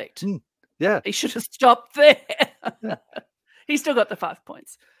perfect. Yeah. He should have stopped there. Yeah. He still got the 5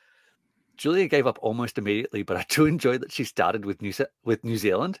 points. Julia gave up almost immediately, but I do enjoy that she started with New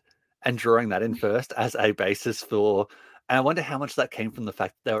Zealand and drawing that in first as a basis for, and I wonder how much that came from the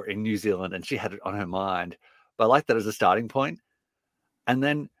fact that they were in New Zealand and she had it on her mind. But I like that as a starting point. And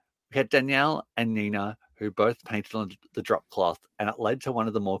then we had Danielle and Nina, who both painted on the drop cloth, and it led to one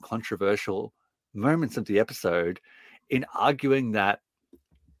of the more controversial moments of the episode in arguing that,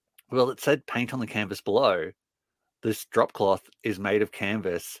 well, it said paint on the canvas below. This drop cloth is made of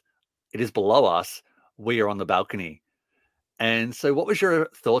canvas. It is below us. We are on the balcony. And so what was your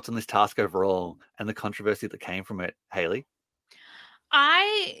thoughts on this task overall and the controversy that came from it, Hayley?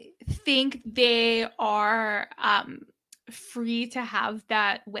 I think they are free to have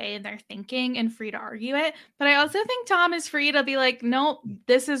that way in their thinking and free to argue it. But I also think Tom is free to be like, no,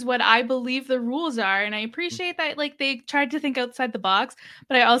 this is what I believe the rules are. And I appreciate that, like, they tried to think outside the box.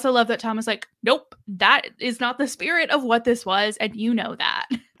 But I also love that Tom is like, nope, that is not the spirit of what this was. And you know that.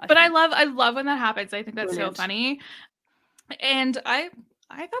 But I love when that happens. I think that's so funny. And I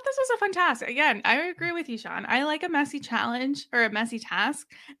thought this was a fun task. Again, I agree with you, Sean. I like a messy challenge or a messy task.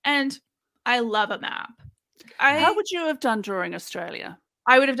 And I love a map. How would you have done drawing Australia?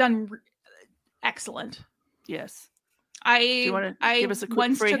 I would have done excellent. Yes. Do you want to give us a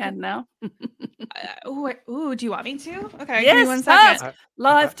quick freehand now? Do you want me to? Okay. Yes, give me 1 second.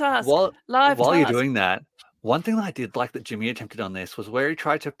 Live task. While you're doing that, one thing that I did like that Jimmy attempted on this was where he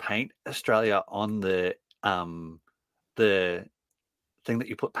tried to paint Australia on the the thing that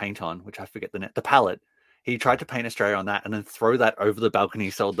you put paint on, which I forget the palette. He tried to paint Australia on that and then throw that over the balcony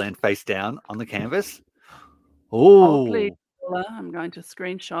so it would land face down on the canvas. Oh, please, Oh, Paula, I'm going to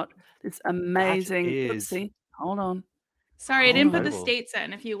screenshot this amazing. is Oopsie, hold on. Sorry, I didn't put the incredible. states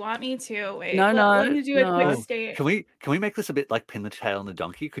in. If you want me to, wait. No, let me do a no. quick state. Can we make this a bit like Pin the Tail on the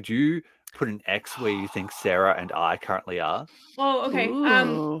Donkey? Could you put an X where you think Sarah and I currently are? Oh, okay.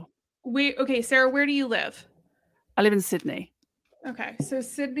 Ooh. Okay, Sarah, where do you live? I live in Sydney. Okay, so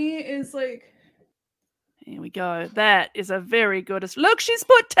Sydney is like. Here we go. That is a very good. Look, she's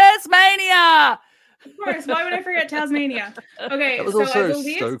put Tasmania. Of course. Why would I forget Tasmania? Okay, That was so also I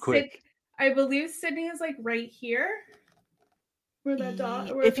believe so quick. I believe Sydney is like right here. Where that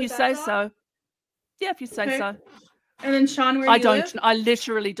dot? If you say so. Yeah, if you say so. And then Sean, where do you live? I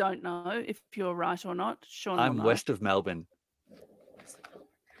literally don't know if you're right or not. Sean, I'm west of Melbourne.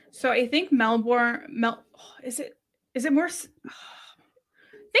 So I think Melbourne. Is it more?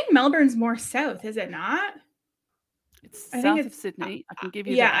 I think Melbourne's more south, is it not? It's south of Sydney. I can give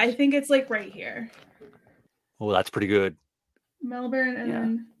you that. Yeah, I think it's like right here. Oh, that's pretty good. Melbourne and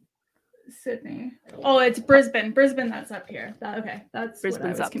then Sydney. Oh, it's Brisbane. Brisbane, that's up here. That's Brisbane's what I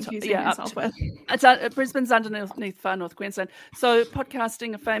was up confusing top. myself with. Brisbane's underneath far north Queensland. So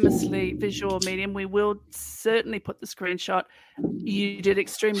podcasting, a famously visual medium, we will certainly put the screenshot. You did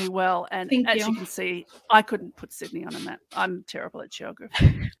extremely well. And as you can see, I couldn't put Sydney on a map. I'm terrible at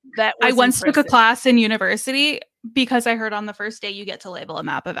geography. I once took a class in university because I heard on the first day you get to label a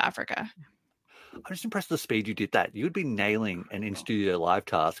map of Africa. I'm just impressed with the speed you did that. You'd be nailing an in-studio live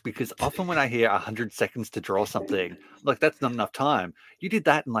task because often when I hear 100 seconds to draw something, like that's not enough time. You did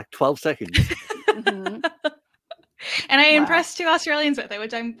that in like 12 seconds. And I impressed 2 Australians with it,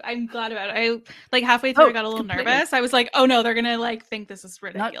 which I'm glad about. I like halfway through I got a little nervous. I was like, oh no, they're gonna like think this is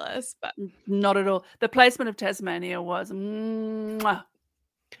ridiculous. But not at all. The placement of Tasmania was mwah.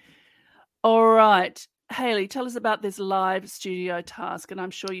 All right. Haley, tell us about this live studio task, and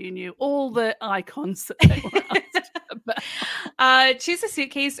I'm sure you knew all the icons that they were asked about. Choose a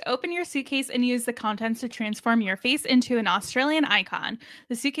suitcase, open your suitcase, and use the contents to transform your face into an Australian icon.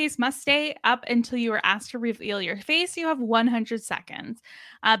 The suitcase must stay up until you are asked to reveal your face. You have 100 seconds.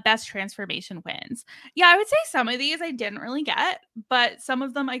 Best transformation wins. Yeah, I would say some of these I didn't really get, but some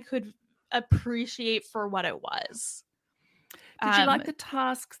of them I could appreciate for what it was. Did you like the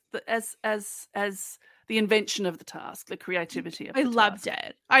tasks as the invention of the task, the creativity of the task? I loved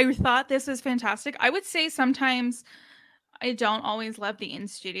it. I thought this was fantastic. I would say sometimes I don't always love the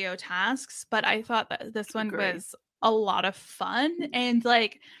in-studio tasks, but I thought that this one was a lot of fun and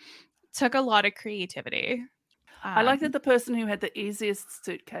like took a lot of creativity. I like that the person who had the easiest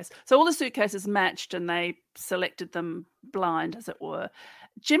suitcase, so all the suitcases matched and they selected them blind, as it were.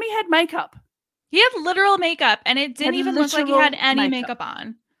 Jimmy had makeup. He had literal makeup, and it didn't even look like he had any makeup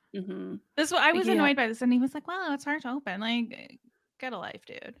on. Mm-hmm. I was annoyed by this, and he was like, "Well, it's hard to open. Like, get a life,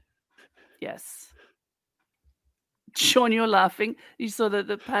 dude." Yes. Sean, you're laughing. You saw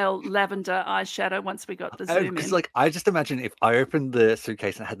the pale lavender eyeshadow once we got the zoom in. Because, like, I just imagine if I opened the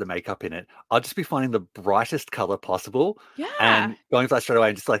suitcase and had the makeup in it, I'd just be finding the brightest color possible. Yeah. And going for that straight away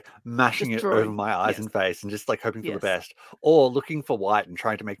and just like mashing it over my eyes and face and just like hoping for the best. Or looking for white and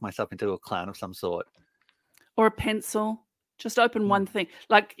trying to make myself into a clown of some sort. Or a pencil. Just open one thing.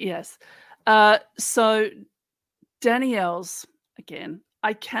 Like, yes. So Danielle's, again,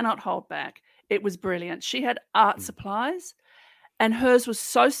 I cannot hold back. It was brilliant. She had art supplies and hers was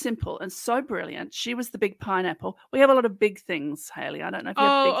so simple and so brilliant. She was the big pineapple. We have a lot of big things, Haley. I don't know if you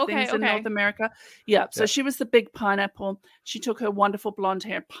have big things in North America. Yeah. So she was the big pineapple. She took her wonderful blonde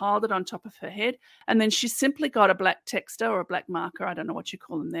hair, piled it on top of her head, and then she simply got a black texter or a black marker. I don't know what you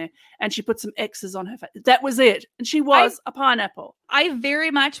call them there. And she put some X's on her face. That was it. And she was a pineapple. I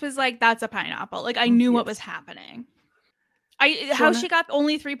very much was like, that's a pineapple. Like I knew what was happening. How she got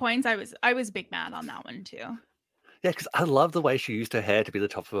only 3 points, I was big mad on that one too. Yeah, because I love the way she used her hair to be the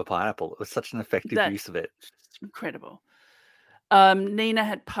top of a pineapple. It was such an effective use of it. Incredible. Nina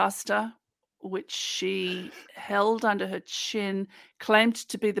had pasta, which she held under her chin, claimed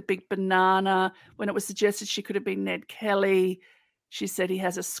to be the big banana. When it was suggested she could have been Ned Kelly, she said he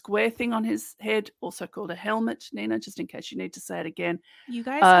has a square thing on his head, also called a helmet, Nina, just in case you need to say it again. You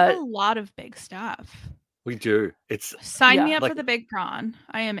guys have a lot of big stuff. We do. Sign me up for the big prawn.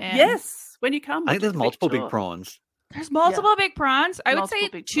 I am in. Yes, when you come. I think there's multiple big prawns. There's multiple big prawns. I would say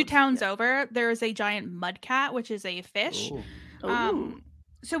 2 towns over, there is a giant mudcat, which is a fish.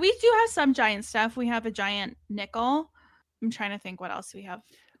 So we do have some giant stuff. We have a giant nickel. I'm trying to think what else we have.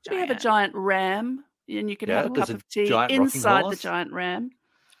 We have a giant ram, and you can have a cup of tea inside the giant ram.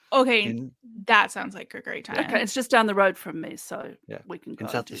 Okay, that sounds like a great time. Okay, it's just down the road from me, so we can go.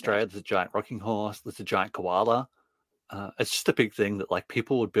 In South Australia, there's a giant rocking horse. There's a giant koala. It's just a big thing that like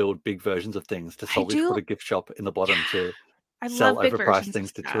people would build big versions of things to salvage put a gift shop in the bottom to sell overpriced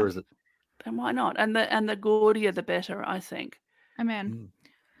things to tourism. And why not? And the gaudier, the better, I think. I'm in.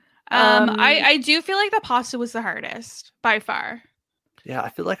 I do feel like the pasta was the hardest by far. Yeah, I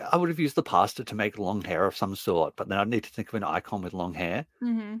feel like I would have used the pasta to make long hair of some sort, but then I'd need to think of an icon with long hair.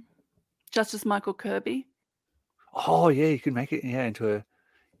 Mm-hmm. Justice Michael Kirby. Oh yeah, you can make it into a.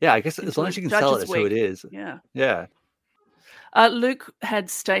 Yeah, I guess as long as you can sell it as who it is. Yeah. Yeah. Luke had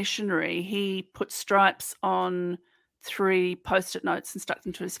stationery. He put stripes on 3 Post-it notes and stuck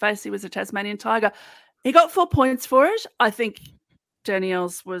them to his face. He was a Tasmanian tiger. He got 4 points for it. I think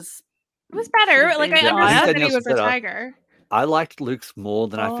Danielle's was. It was better. Like I understood that he was a tiger. I liked Luke's more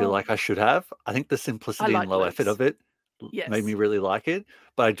than I feel like I should have. I think the simplicity and low effort of it made me really like it.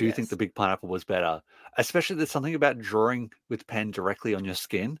 But I do think the big pineapple was better. Especially there's something about drawing with pen directly on your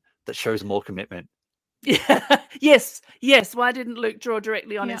skin that shows more commitment. Yeah. Yes. Why didn't Luke draw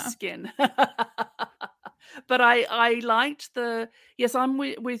directly on his skin? But I liked I'm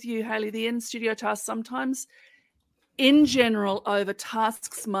with you, Hayley. The in-studio tasks sometimes, in general, over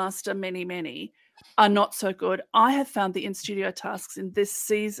Taskmaster, many are not so good. I have found the in-studio tasks in this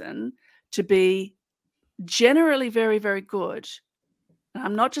season to be generally very, very good. And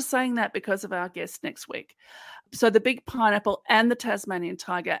I'm not just saying that because of our guest next week. So the big pineapple and the Tasmanian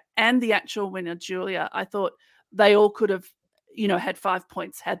tiger and the actual winner, Julia, I thought they all could have, had 5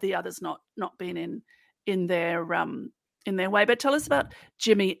 points had the others not been in their way. But tell us about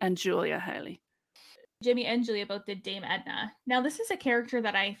Jimmy and Julia, Hayley. Jimmy and Julia both did Dame Edna. Now, this is a character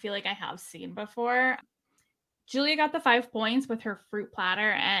that I feel like I have seen before. Julia got the 5 points with her fruit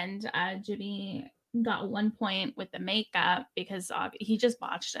platter, and Jimmy got 1 point with the makeup because he just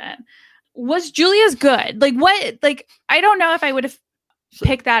botched it. Was Julia's good? Like what? Like I don't know if I would have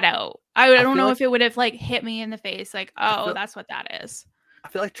picked that out. I don't know if it would have like hit me in the face. Like, that's what that is. I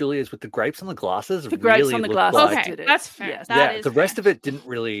feel like Julia's with the grapes on the glasses. The grapes on the glasses. Like, okay, that's fair. Yes. The rest of it didn't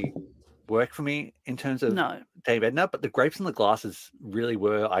really work for me in terms of Dame Edna, but the grapes on the glasses really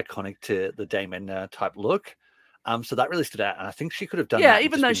were iconic to the Dame Edna type look. So that really stood out, and I think she could have done that. Yeah,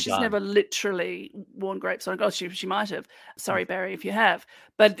 even though she's never literally worn grapes on. Oh, she might have. Sorry, Barry, if you have.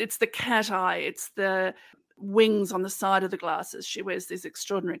 But it's the cat eye. It's the wings on the side of the glasses. She wears these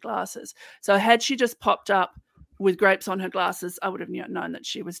extraordinary glasses. So had she just popped up with grapes on her glasses, I would have known that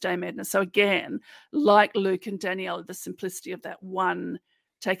she was Dame Edna. So again, like Luke and Danielle, the simplicity of that one,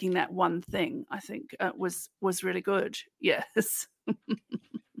 taking that one thing, I think was really good. Yes.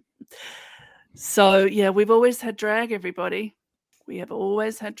 So, we've always had drag, everybody. We have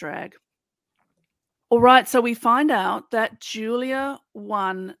always had drag. All right, so we find out that Julia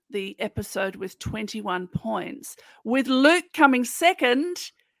won the episode with 21 points, with Luke coming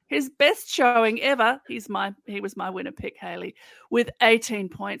second, his best showing ever. He was my winner pick, Hayley, with 18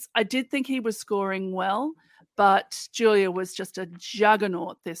 points. I did think he was scoring well, but Julia was just a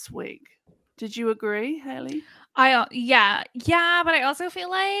juggernaut this week. Did you agree, Hayley? Yeah, but I also feel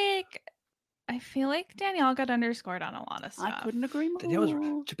like Danielle got underscored on a lot of stuff. I couldn't agree more. Danielle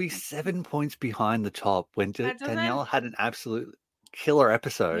was to be 7 points behind the top when Danielle had an absolute killer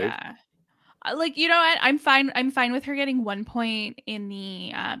episode. Yeah, like you know what? I'm fine with her getting 1 point in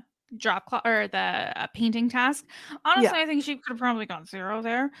the or the painting task. Honestly, I think she could have probably gone 0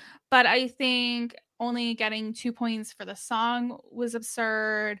 there. But I think only getting 2 points for the song was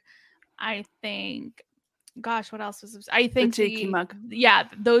absurd. I think. Gosh, what else was? I think the tiki mug. Yeah,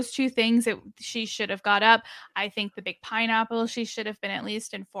 those 2 things that she should have got up. I think the big pineapple, she should have been at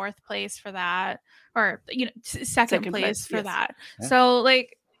least in 4th place for that, or second place for that. Yeah. So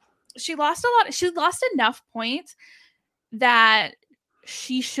like, she lost a lot. She lost enough points that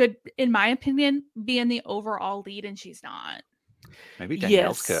she should, in my opinion, be in the overall lead, and she's not. Maybe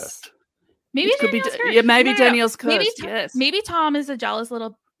Danielle's cursed. Maybe Danielle's cursed. Yeah, maybe Danielle's cursed. Maybe Tom is a jealous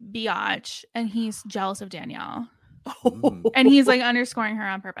little biatch and he's jealous of Danielle. And he's like underscoring her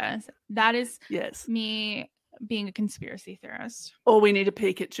on purpose. That is me being a conspiracy theorist. Or we need to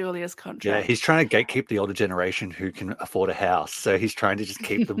peek at Julia's contract. Yeah, he's trying to gatekeep the older generation who can afford a house. So he's trying to just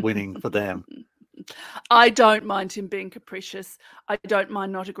keep the winning for them. I don't mind him being capricious. I don't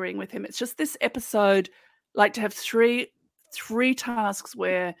mind not agreeing with him. It's just this episode, like to have three tasks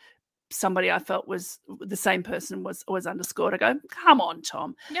where somebody I felt was the same person was underscored. I go, come on,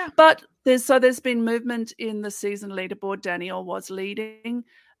 Tom. Yeah. But there's been movement in the season leaderboard. Danielle was leading.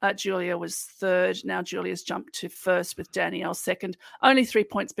 Julia was 3rd. Now Julia's jumped to 1st with Danielle 2nd. Only 3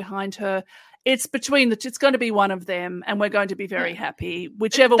 points behind her. it's between it's going to be one of them, and we're going to be very happy,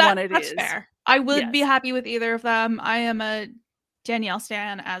 whichever one it is. That's fair. I would be happy with either of them. I am a Danielle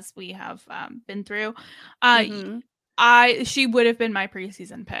stan, as we have been through. She would have been my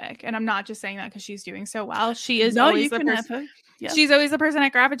preseason pick, and I'm not just saying that because she's doing so well. She is always the person. Yeah. She's always the person I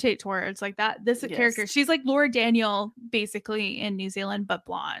gravitate towards, like that. This character, she's like Laura Daniel, basically in New Zealand, but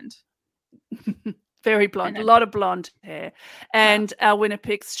blonde. Very blonde, a lot of blonde hair. And our winner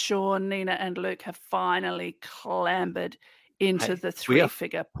picks, Sean, Nina, and Luke, have finally clambered into the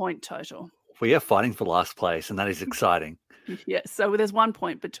 3-figure point total. We are fighting for last place, and that is exciting. Yes, so there's 1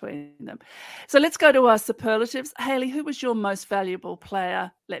 point between them. So let's go to our superlatives. Hayley, who was your most valuable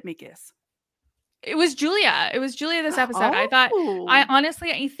player? Let me guess. It was Julia. It was Julia this episode.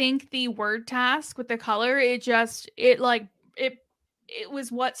 I think the word task with the color, it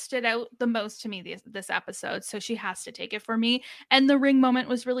was what stood out the most to me this episode. So she has to take it for me. And the ring moment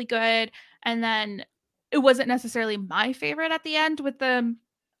was really good. And then it wasn't necessarily my favorite at the end with the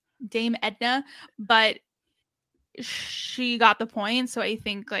Dame Edna, but she got the point. So I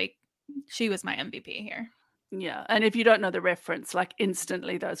think like she was my MVP here. Yeah. And if you don't know the reference, like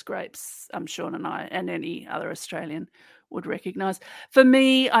instantly those grapes, Sean and I and any other Australian would recognize. For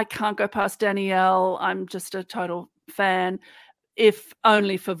me, I can't go past Danielle. I'm just a total fan, if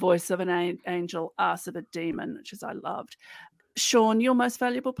only for voice of an angel, arse of a demon, which is I loved. Sean, your most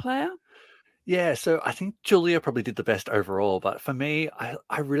valuable player? Yeah, so I think Julia probably did the best overall, but for me,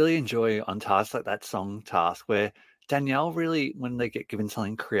 I really enjoy on tasks like that song task where Danielle really, when they get given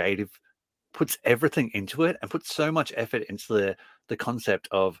something creative, puts everything into it and puts so much effort into the concept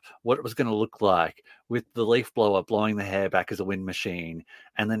of what it was going to look like with the leaf blower blowing the hair back as a wind machine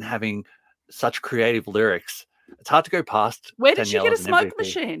and then having such creative lyrics. It's hard to go past. Where did Danielle she get a smoke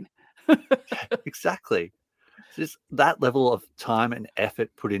machine? Exactly. Just that level of time and effort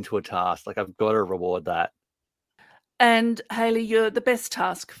put into a task. Like, I've got to reward that. And Hayley, you're the best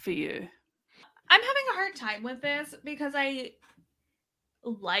task for you. I'm having a hard time with this because I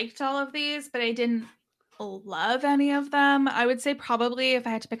liked all of these, but I didn't love any of them. I would say probably if I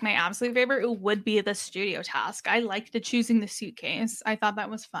had to pick my absolute favorite, it would be the studio task. I liked the choosing the suitcase. I thought that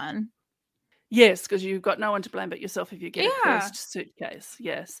was fun. Yes, because you've got no one to blame but yourself if you get a cursed suitcase.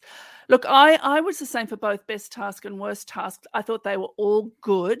 Yes. Look, I was the same for both best task and worst task. I thought they were all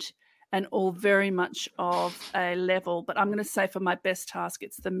good and all very much of a level. But I'm going to say for my best task,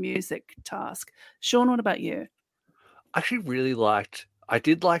 it's the music task. Sean, what about you? I actually I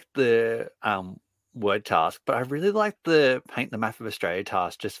did like the word task, but I really liked the paint the map of Australia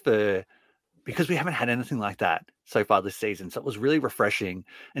task because we haven't had anything like that so far this season. So it was really refreshing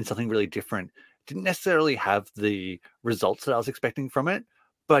and something really different. Didn't necessarily have the results that I was expecting from it,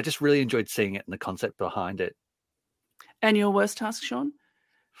 but I just really enjoyed seeing it and the concept behind it. And your worst task, Sean?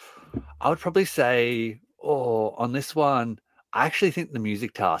 I would probably say, on this one, I actually think the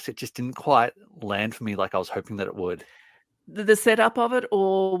music task, it just didn't quite land for me like I was hoping that it would. The setup of it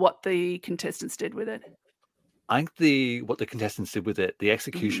or what the contestants did with it? I think what the contestants did with it, the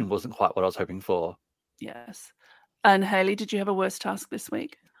execution wasn't quite what I was hoping for. Yes. And Hayley, did you have a worst task this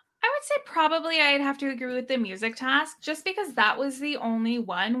week? I would say probably I'd have to agree with the music task just because that was the only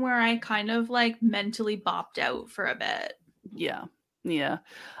one where I kind of like mentally bopped out for a bit. Yeah. Yeah.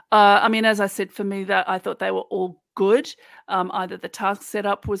 I mean, as I said, for me, that I thought they were all good. Either the task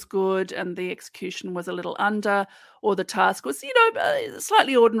setup was good and the execution was a little under, or the task was,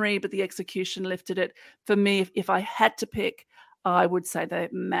 slightly ordinary, but the execution lifted it. For me, if I had to pick, I would say the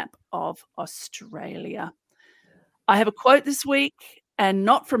map of Australia. I have a quote this week, and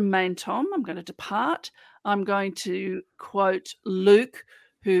not from Main Tom. I'm going to depart. I'm going to quote Luke,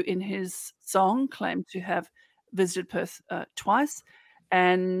 who in his song claimed to have visited Perth twice.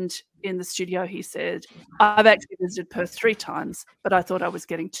 And in the studio, he said, I've actually visited Perth 3 times, but I thought I was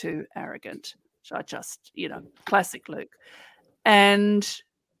getting too arrogant. So I just, classic Luke. And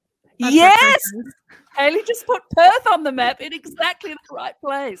that's yes, Hayley just put Perth on the map in exactly the right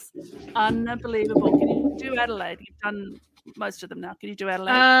place. Unbelievable. Can you do Adelaide? You've done most of them now. Can you do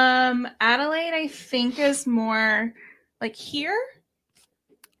Adelaide? Adelaide, I think, is more like here.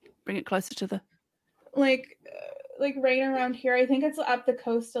 Bring it closer to the... Like right around here. I think it's up the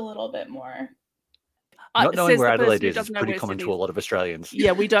coast a little bit more. Not knowing where Adelaide is pretty common to a lot of Australians.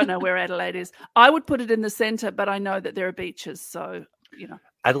 Yeah, we don't know where Adelaide is. I would put it in the centre, but I know that there are beaches, so,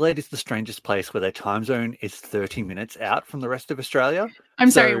 Adelaide is the strangest place where their time zone is 30 minutes out from the rest of Australia. I'm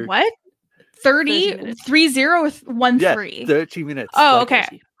sorry, what? 30? 3013? Yeah, 30 minutes. Oh,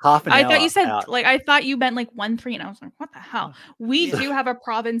 okay. Half an hour. I thought you said out. I thought you meant like 1-3, and I was like, what the hell? We do have a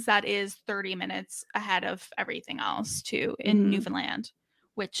province that is 30 minutes ahead of everything else too in Newfoundland,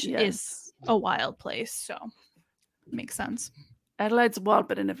 which is a wild place. So makes sense. Adelaide's wild,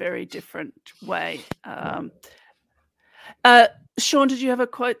 but in a very different way. Sean, did you have a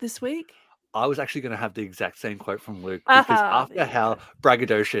quote this week? I was actually going to have the exact same quote from Luke, because after how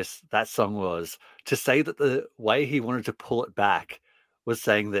braggadocious that song was, to say that the way he wanted to pull it back was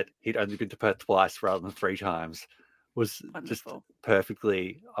saying that he'd only been to Perth twice rather than 3 times was wonderful. Just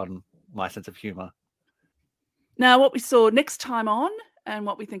perfectly on my sense of humour. Now, what we saw next time on and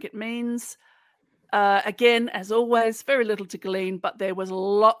what we think it means, again, as always, very little to glean, but there was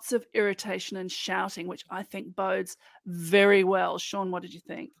lots of irritation and shouting, which I think bodes very well. Sean, what did you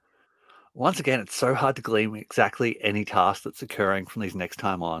think? Once again, it's so hard to glean exactly any task that's occurring from these next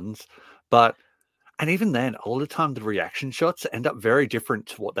time ons. And even then, a lot of the time the reaction shots end up very different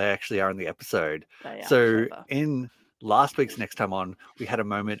to what they actually are in the episode. So clever. In last week's next time on, we had a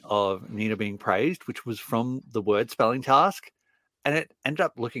moment of Nina being praised, which was from the word spelling task. And it ended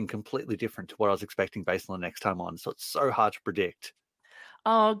up looking completely different to what I was expecting based on the next time on. So it's so hard to predict.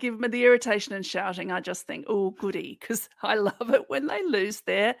 Oh, give me the irritation and shouting. I just think, oh, goody, because I love it when they lose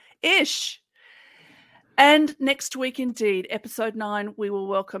their ish. And next week, indeed, episode 9, we will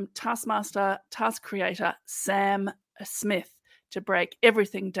welcome Taskmaster, task creator Sam Smith to break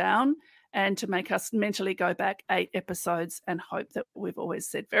everything down and to make us mentally go back 8 episodes and hope that we've always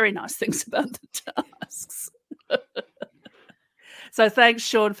said very nice things about the tasks. So thanks,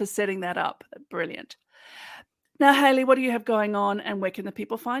 Sean, for setting that up. Brilliant. Now, Hayley, what do you have going on and where can the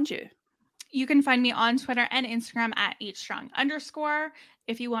people find you? You can find me on Twitter and Instagram at @strong_.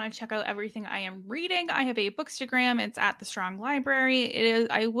 If you want to check out everything I am reading, I have a bookstagram. It's at the Strong Library. It is,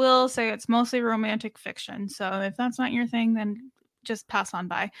 I will say, it's mostly romantic fiction. So if that's not your thing, then just pass on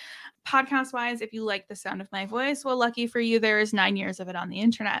by. Podcast wise, if you like the sound of my voice, well, lucky for you, there is 9 years of it on the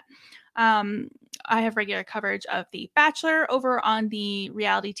internet. I have regular coverage of The Bachelor over on the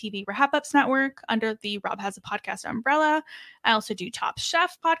reality TV Wrap-Ups Network under the Rob Has a Podcast umbrella. I also do Top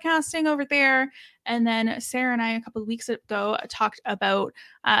Chef podcasting over there. And then Sarah and I, a couple of weeks ago, talked about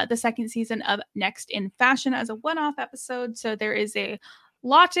the 2nd season of Next in Fashion as a one-off episode. So there is a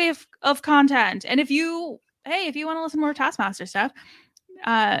lot of content. And if you want to listen to more Taskmaster stuff,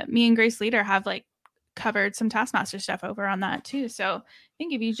 me and Grace Leader have covered some Taskmaster stuff over on that too. So I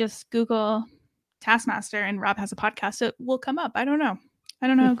think if you just Google Taskmaster and Rob Has a Podcast, it will come up. I don't know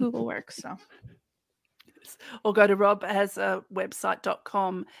how Google works. So, or go to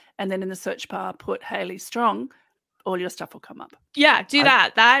robhasawebsite.com and then in the search bar put Hayley Strong. All your stuff will come up. Yeah, do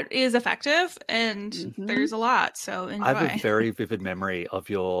that. That is effective, and there's a lot. So enjoy. I have a very vivid memory of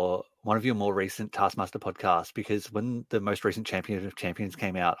one of your more recent Taskmaster podcasts, because when the most recent Champion of Champions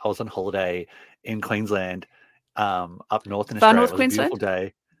came out, I was on holiday in Queensland, up north in Australia. North it was Queensland? a beautiful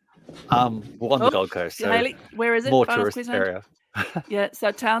day. We're on the Gold Coast, so Hayley, where is it? More Far North tourist Queensland? area. Yeah,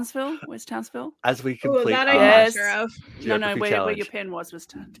 so Townsville. Where's Townsville? As we complete that I'm not sure of. No, where your pen was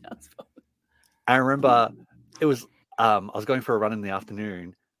Townsville. I remember it was I was going for a run in the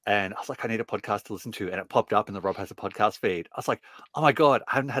afternoon and I was like, I need a podcast to listen to, and it popped up in the Rob Has a Podcast feed. I was like, oh my God,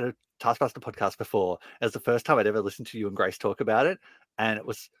 I haven't had a Taskmaster podcast before. It was the first time I'd ever listened to you and Grace talk about it, and it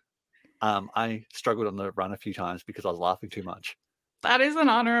was I struggled on the run a few times because I was laughing too much. That is an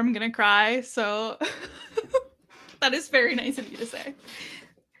honor. I'm gonna cry. So that is very nice of you to say.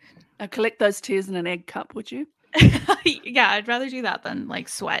 Now collect those tears in an egg cup, would you? Yeah, I'd rather do that than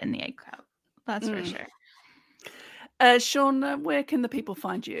sweat in the egg cup. That's for sure. Sean, where can the people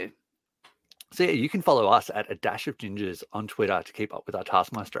find you? So yeah, you can follow us at A Dash of Gingers on Twitter to keep up with our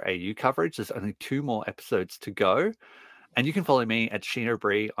Taskmaster AU coverage. There's only 2 more episodes to go. And you can follow me at Sheena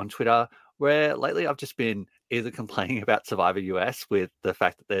Bree on Twitter, where lately I've just been either complaining about Survivor US with the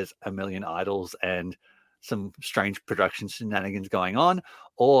fact that there's a million idols and some strange production shenanigans going on,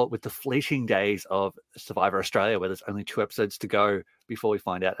 or with the fleeting days of Survivor Australia, where there's only 2 episodes to go before we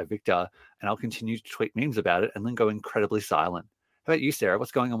find out a victor. And I'll continue to tweet memes about it and then go incredibly silent. How about you, Sarah?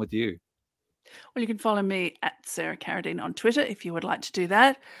 What's going on with you? Well, you can follow me at Sarah Carradine on Twitter if you would like to do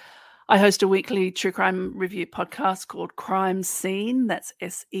that. I host a weekly true crime review podcast called Crime Scene, that's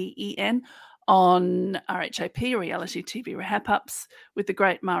SEEN, on RHAP, Reality TV Wrap-Ups, with the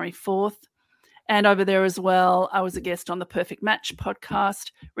great Mari Forth. And over there as well, I was a guest on the Perfect Match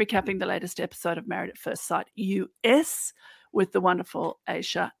podcast, recapping the latest episode of Married at First Sight US with the wonderful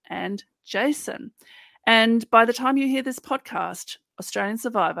Aisha and Jason. And by the time you hear this podcast, Australian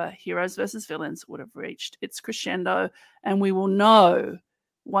Survivor, Heroes versus Villains, would have reached its crescendo, and we will know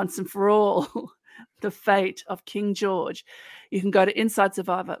once and for all the fate of King George. You can go to Inside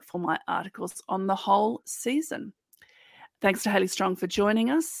Survivor for my articles on the whole season. Thanks to Hayley Strong for joining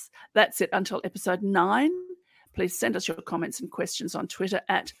us. That's it until episode 9. Please send us your comments and questions on Twitter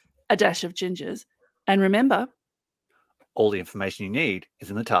at a dash of gingers, and remember, all the information you need is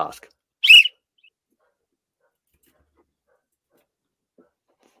in the task.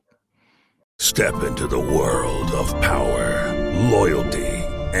 Step into the world of power, loyalty,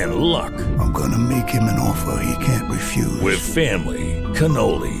 and luck. I'm gonna make him an offer he can't refuse. With family,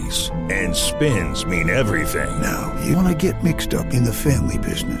 cannolis, and spins mean everything. Now, you wanna get mixed up in the family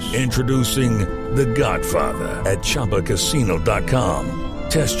business. Introducing The Godfather at ChumbaCasino.com.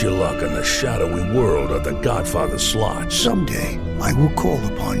 Test your luck in the shadowy world of The Godfather slot. Someday, I will call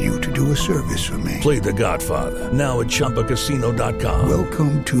upon you to do a service for me. Play The Godfather now at ChumbaCasino.com.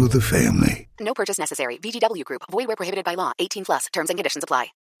 Welcome to the family. No purchase necessary. VGW Group. Void where prohibited by law. 18+. Terms and conditions apply.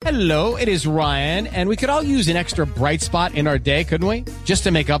 Hello, it is Ryan, and we could all use an extra bright spot in our day, couldn't we? Just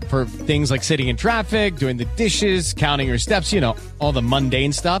to make up for things like sitting in traffic, doing the dishes, counting your steps, all the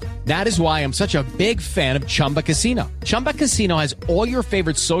mundane stuff. That is why I'm such a big fan of Chumba Casino. Chumba Casino has all your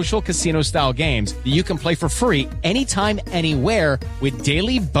favorite social casino-style games that you can play for free anytime, anywhere with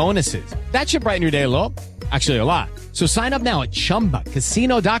daily bonuses. That should brighten your day a little. Actually, a lot. So sign up now at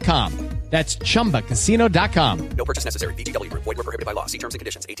ChumbaCasino.com. That's ChumbaCasino.com. No purchase necessary. VGW Group. Void where prohibited by law. See terms and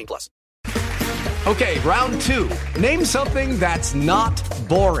conditions. 18+. Okay, round two. Name something that's not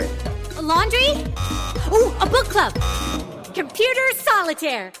boring. A laundry? Ooh, a book club. Computer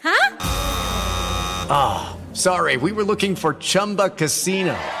solitaire, huh? Ah, sorry. We were looking for Chumba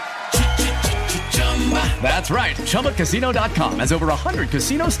Casino. That's right. ChumbaCasino.com has over 100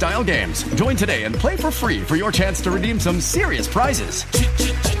 casino-style games. Join today and play for free for your chance to redeem some serious prizes.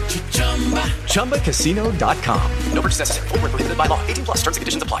 ChumbaCasino.com. No purchase necessary. Void where prohibited by law. 18+. Terms and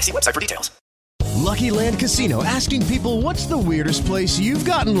conditions apply. See website for details. Lucky Land Casino, asking people, what's the weirdest place you've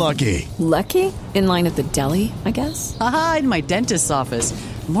gotten lucky? Lucky? In line at the deli, I guess? Aha, in my dentist's office.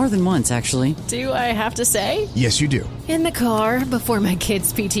 More than once, actually. Do I have to say? Yes, you do. In the car before my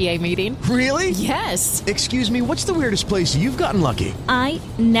kids' PTA meeting. Really? Yes. Excuse me, what's the weirdest place you've gotten lucky? I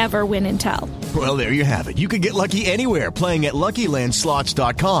never win and tell. Well, there you have it. You can get lucky anywhere, playing at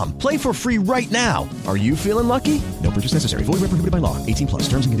LuckyLandSlots.com. Play for free right now. Are you feeling lucky? No purchase necessary. Void where prohibited by law. 18+.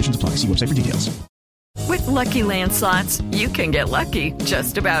 Terms and conditions apply. See website for details. With Lucky Land Slots, you can get lucky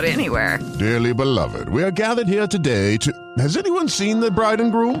just about anywhere. Dearly beloved, we are gathered here today to... Has anyone seen the bride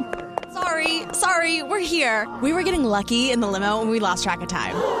and groom? Sorry, we're here. We were getting lucky in the limo and we lost track of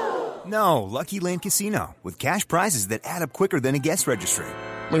time. No, Lucky Land Casino, with cash prizes that add up quicker than a guest registry.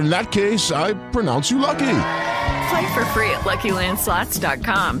 In that case, I pronounce you lucky. Play for free at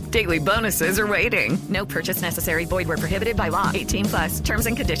LuckyLandSlots.com. Daily bonuses are waiting. No purchase necessary. Void where prohibited by law. 18+. Terms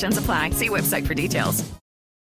and conditions apply. See website for details.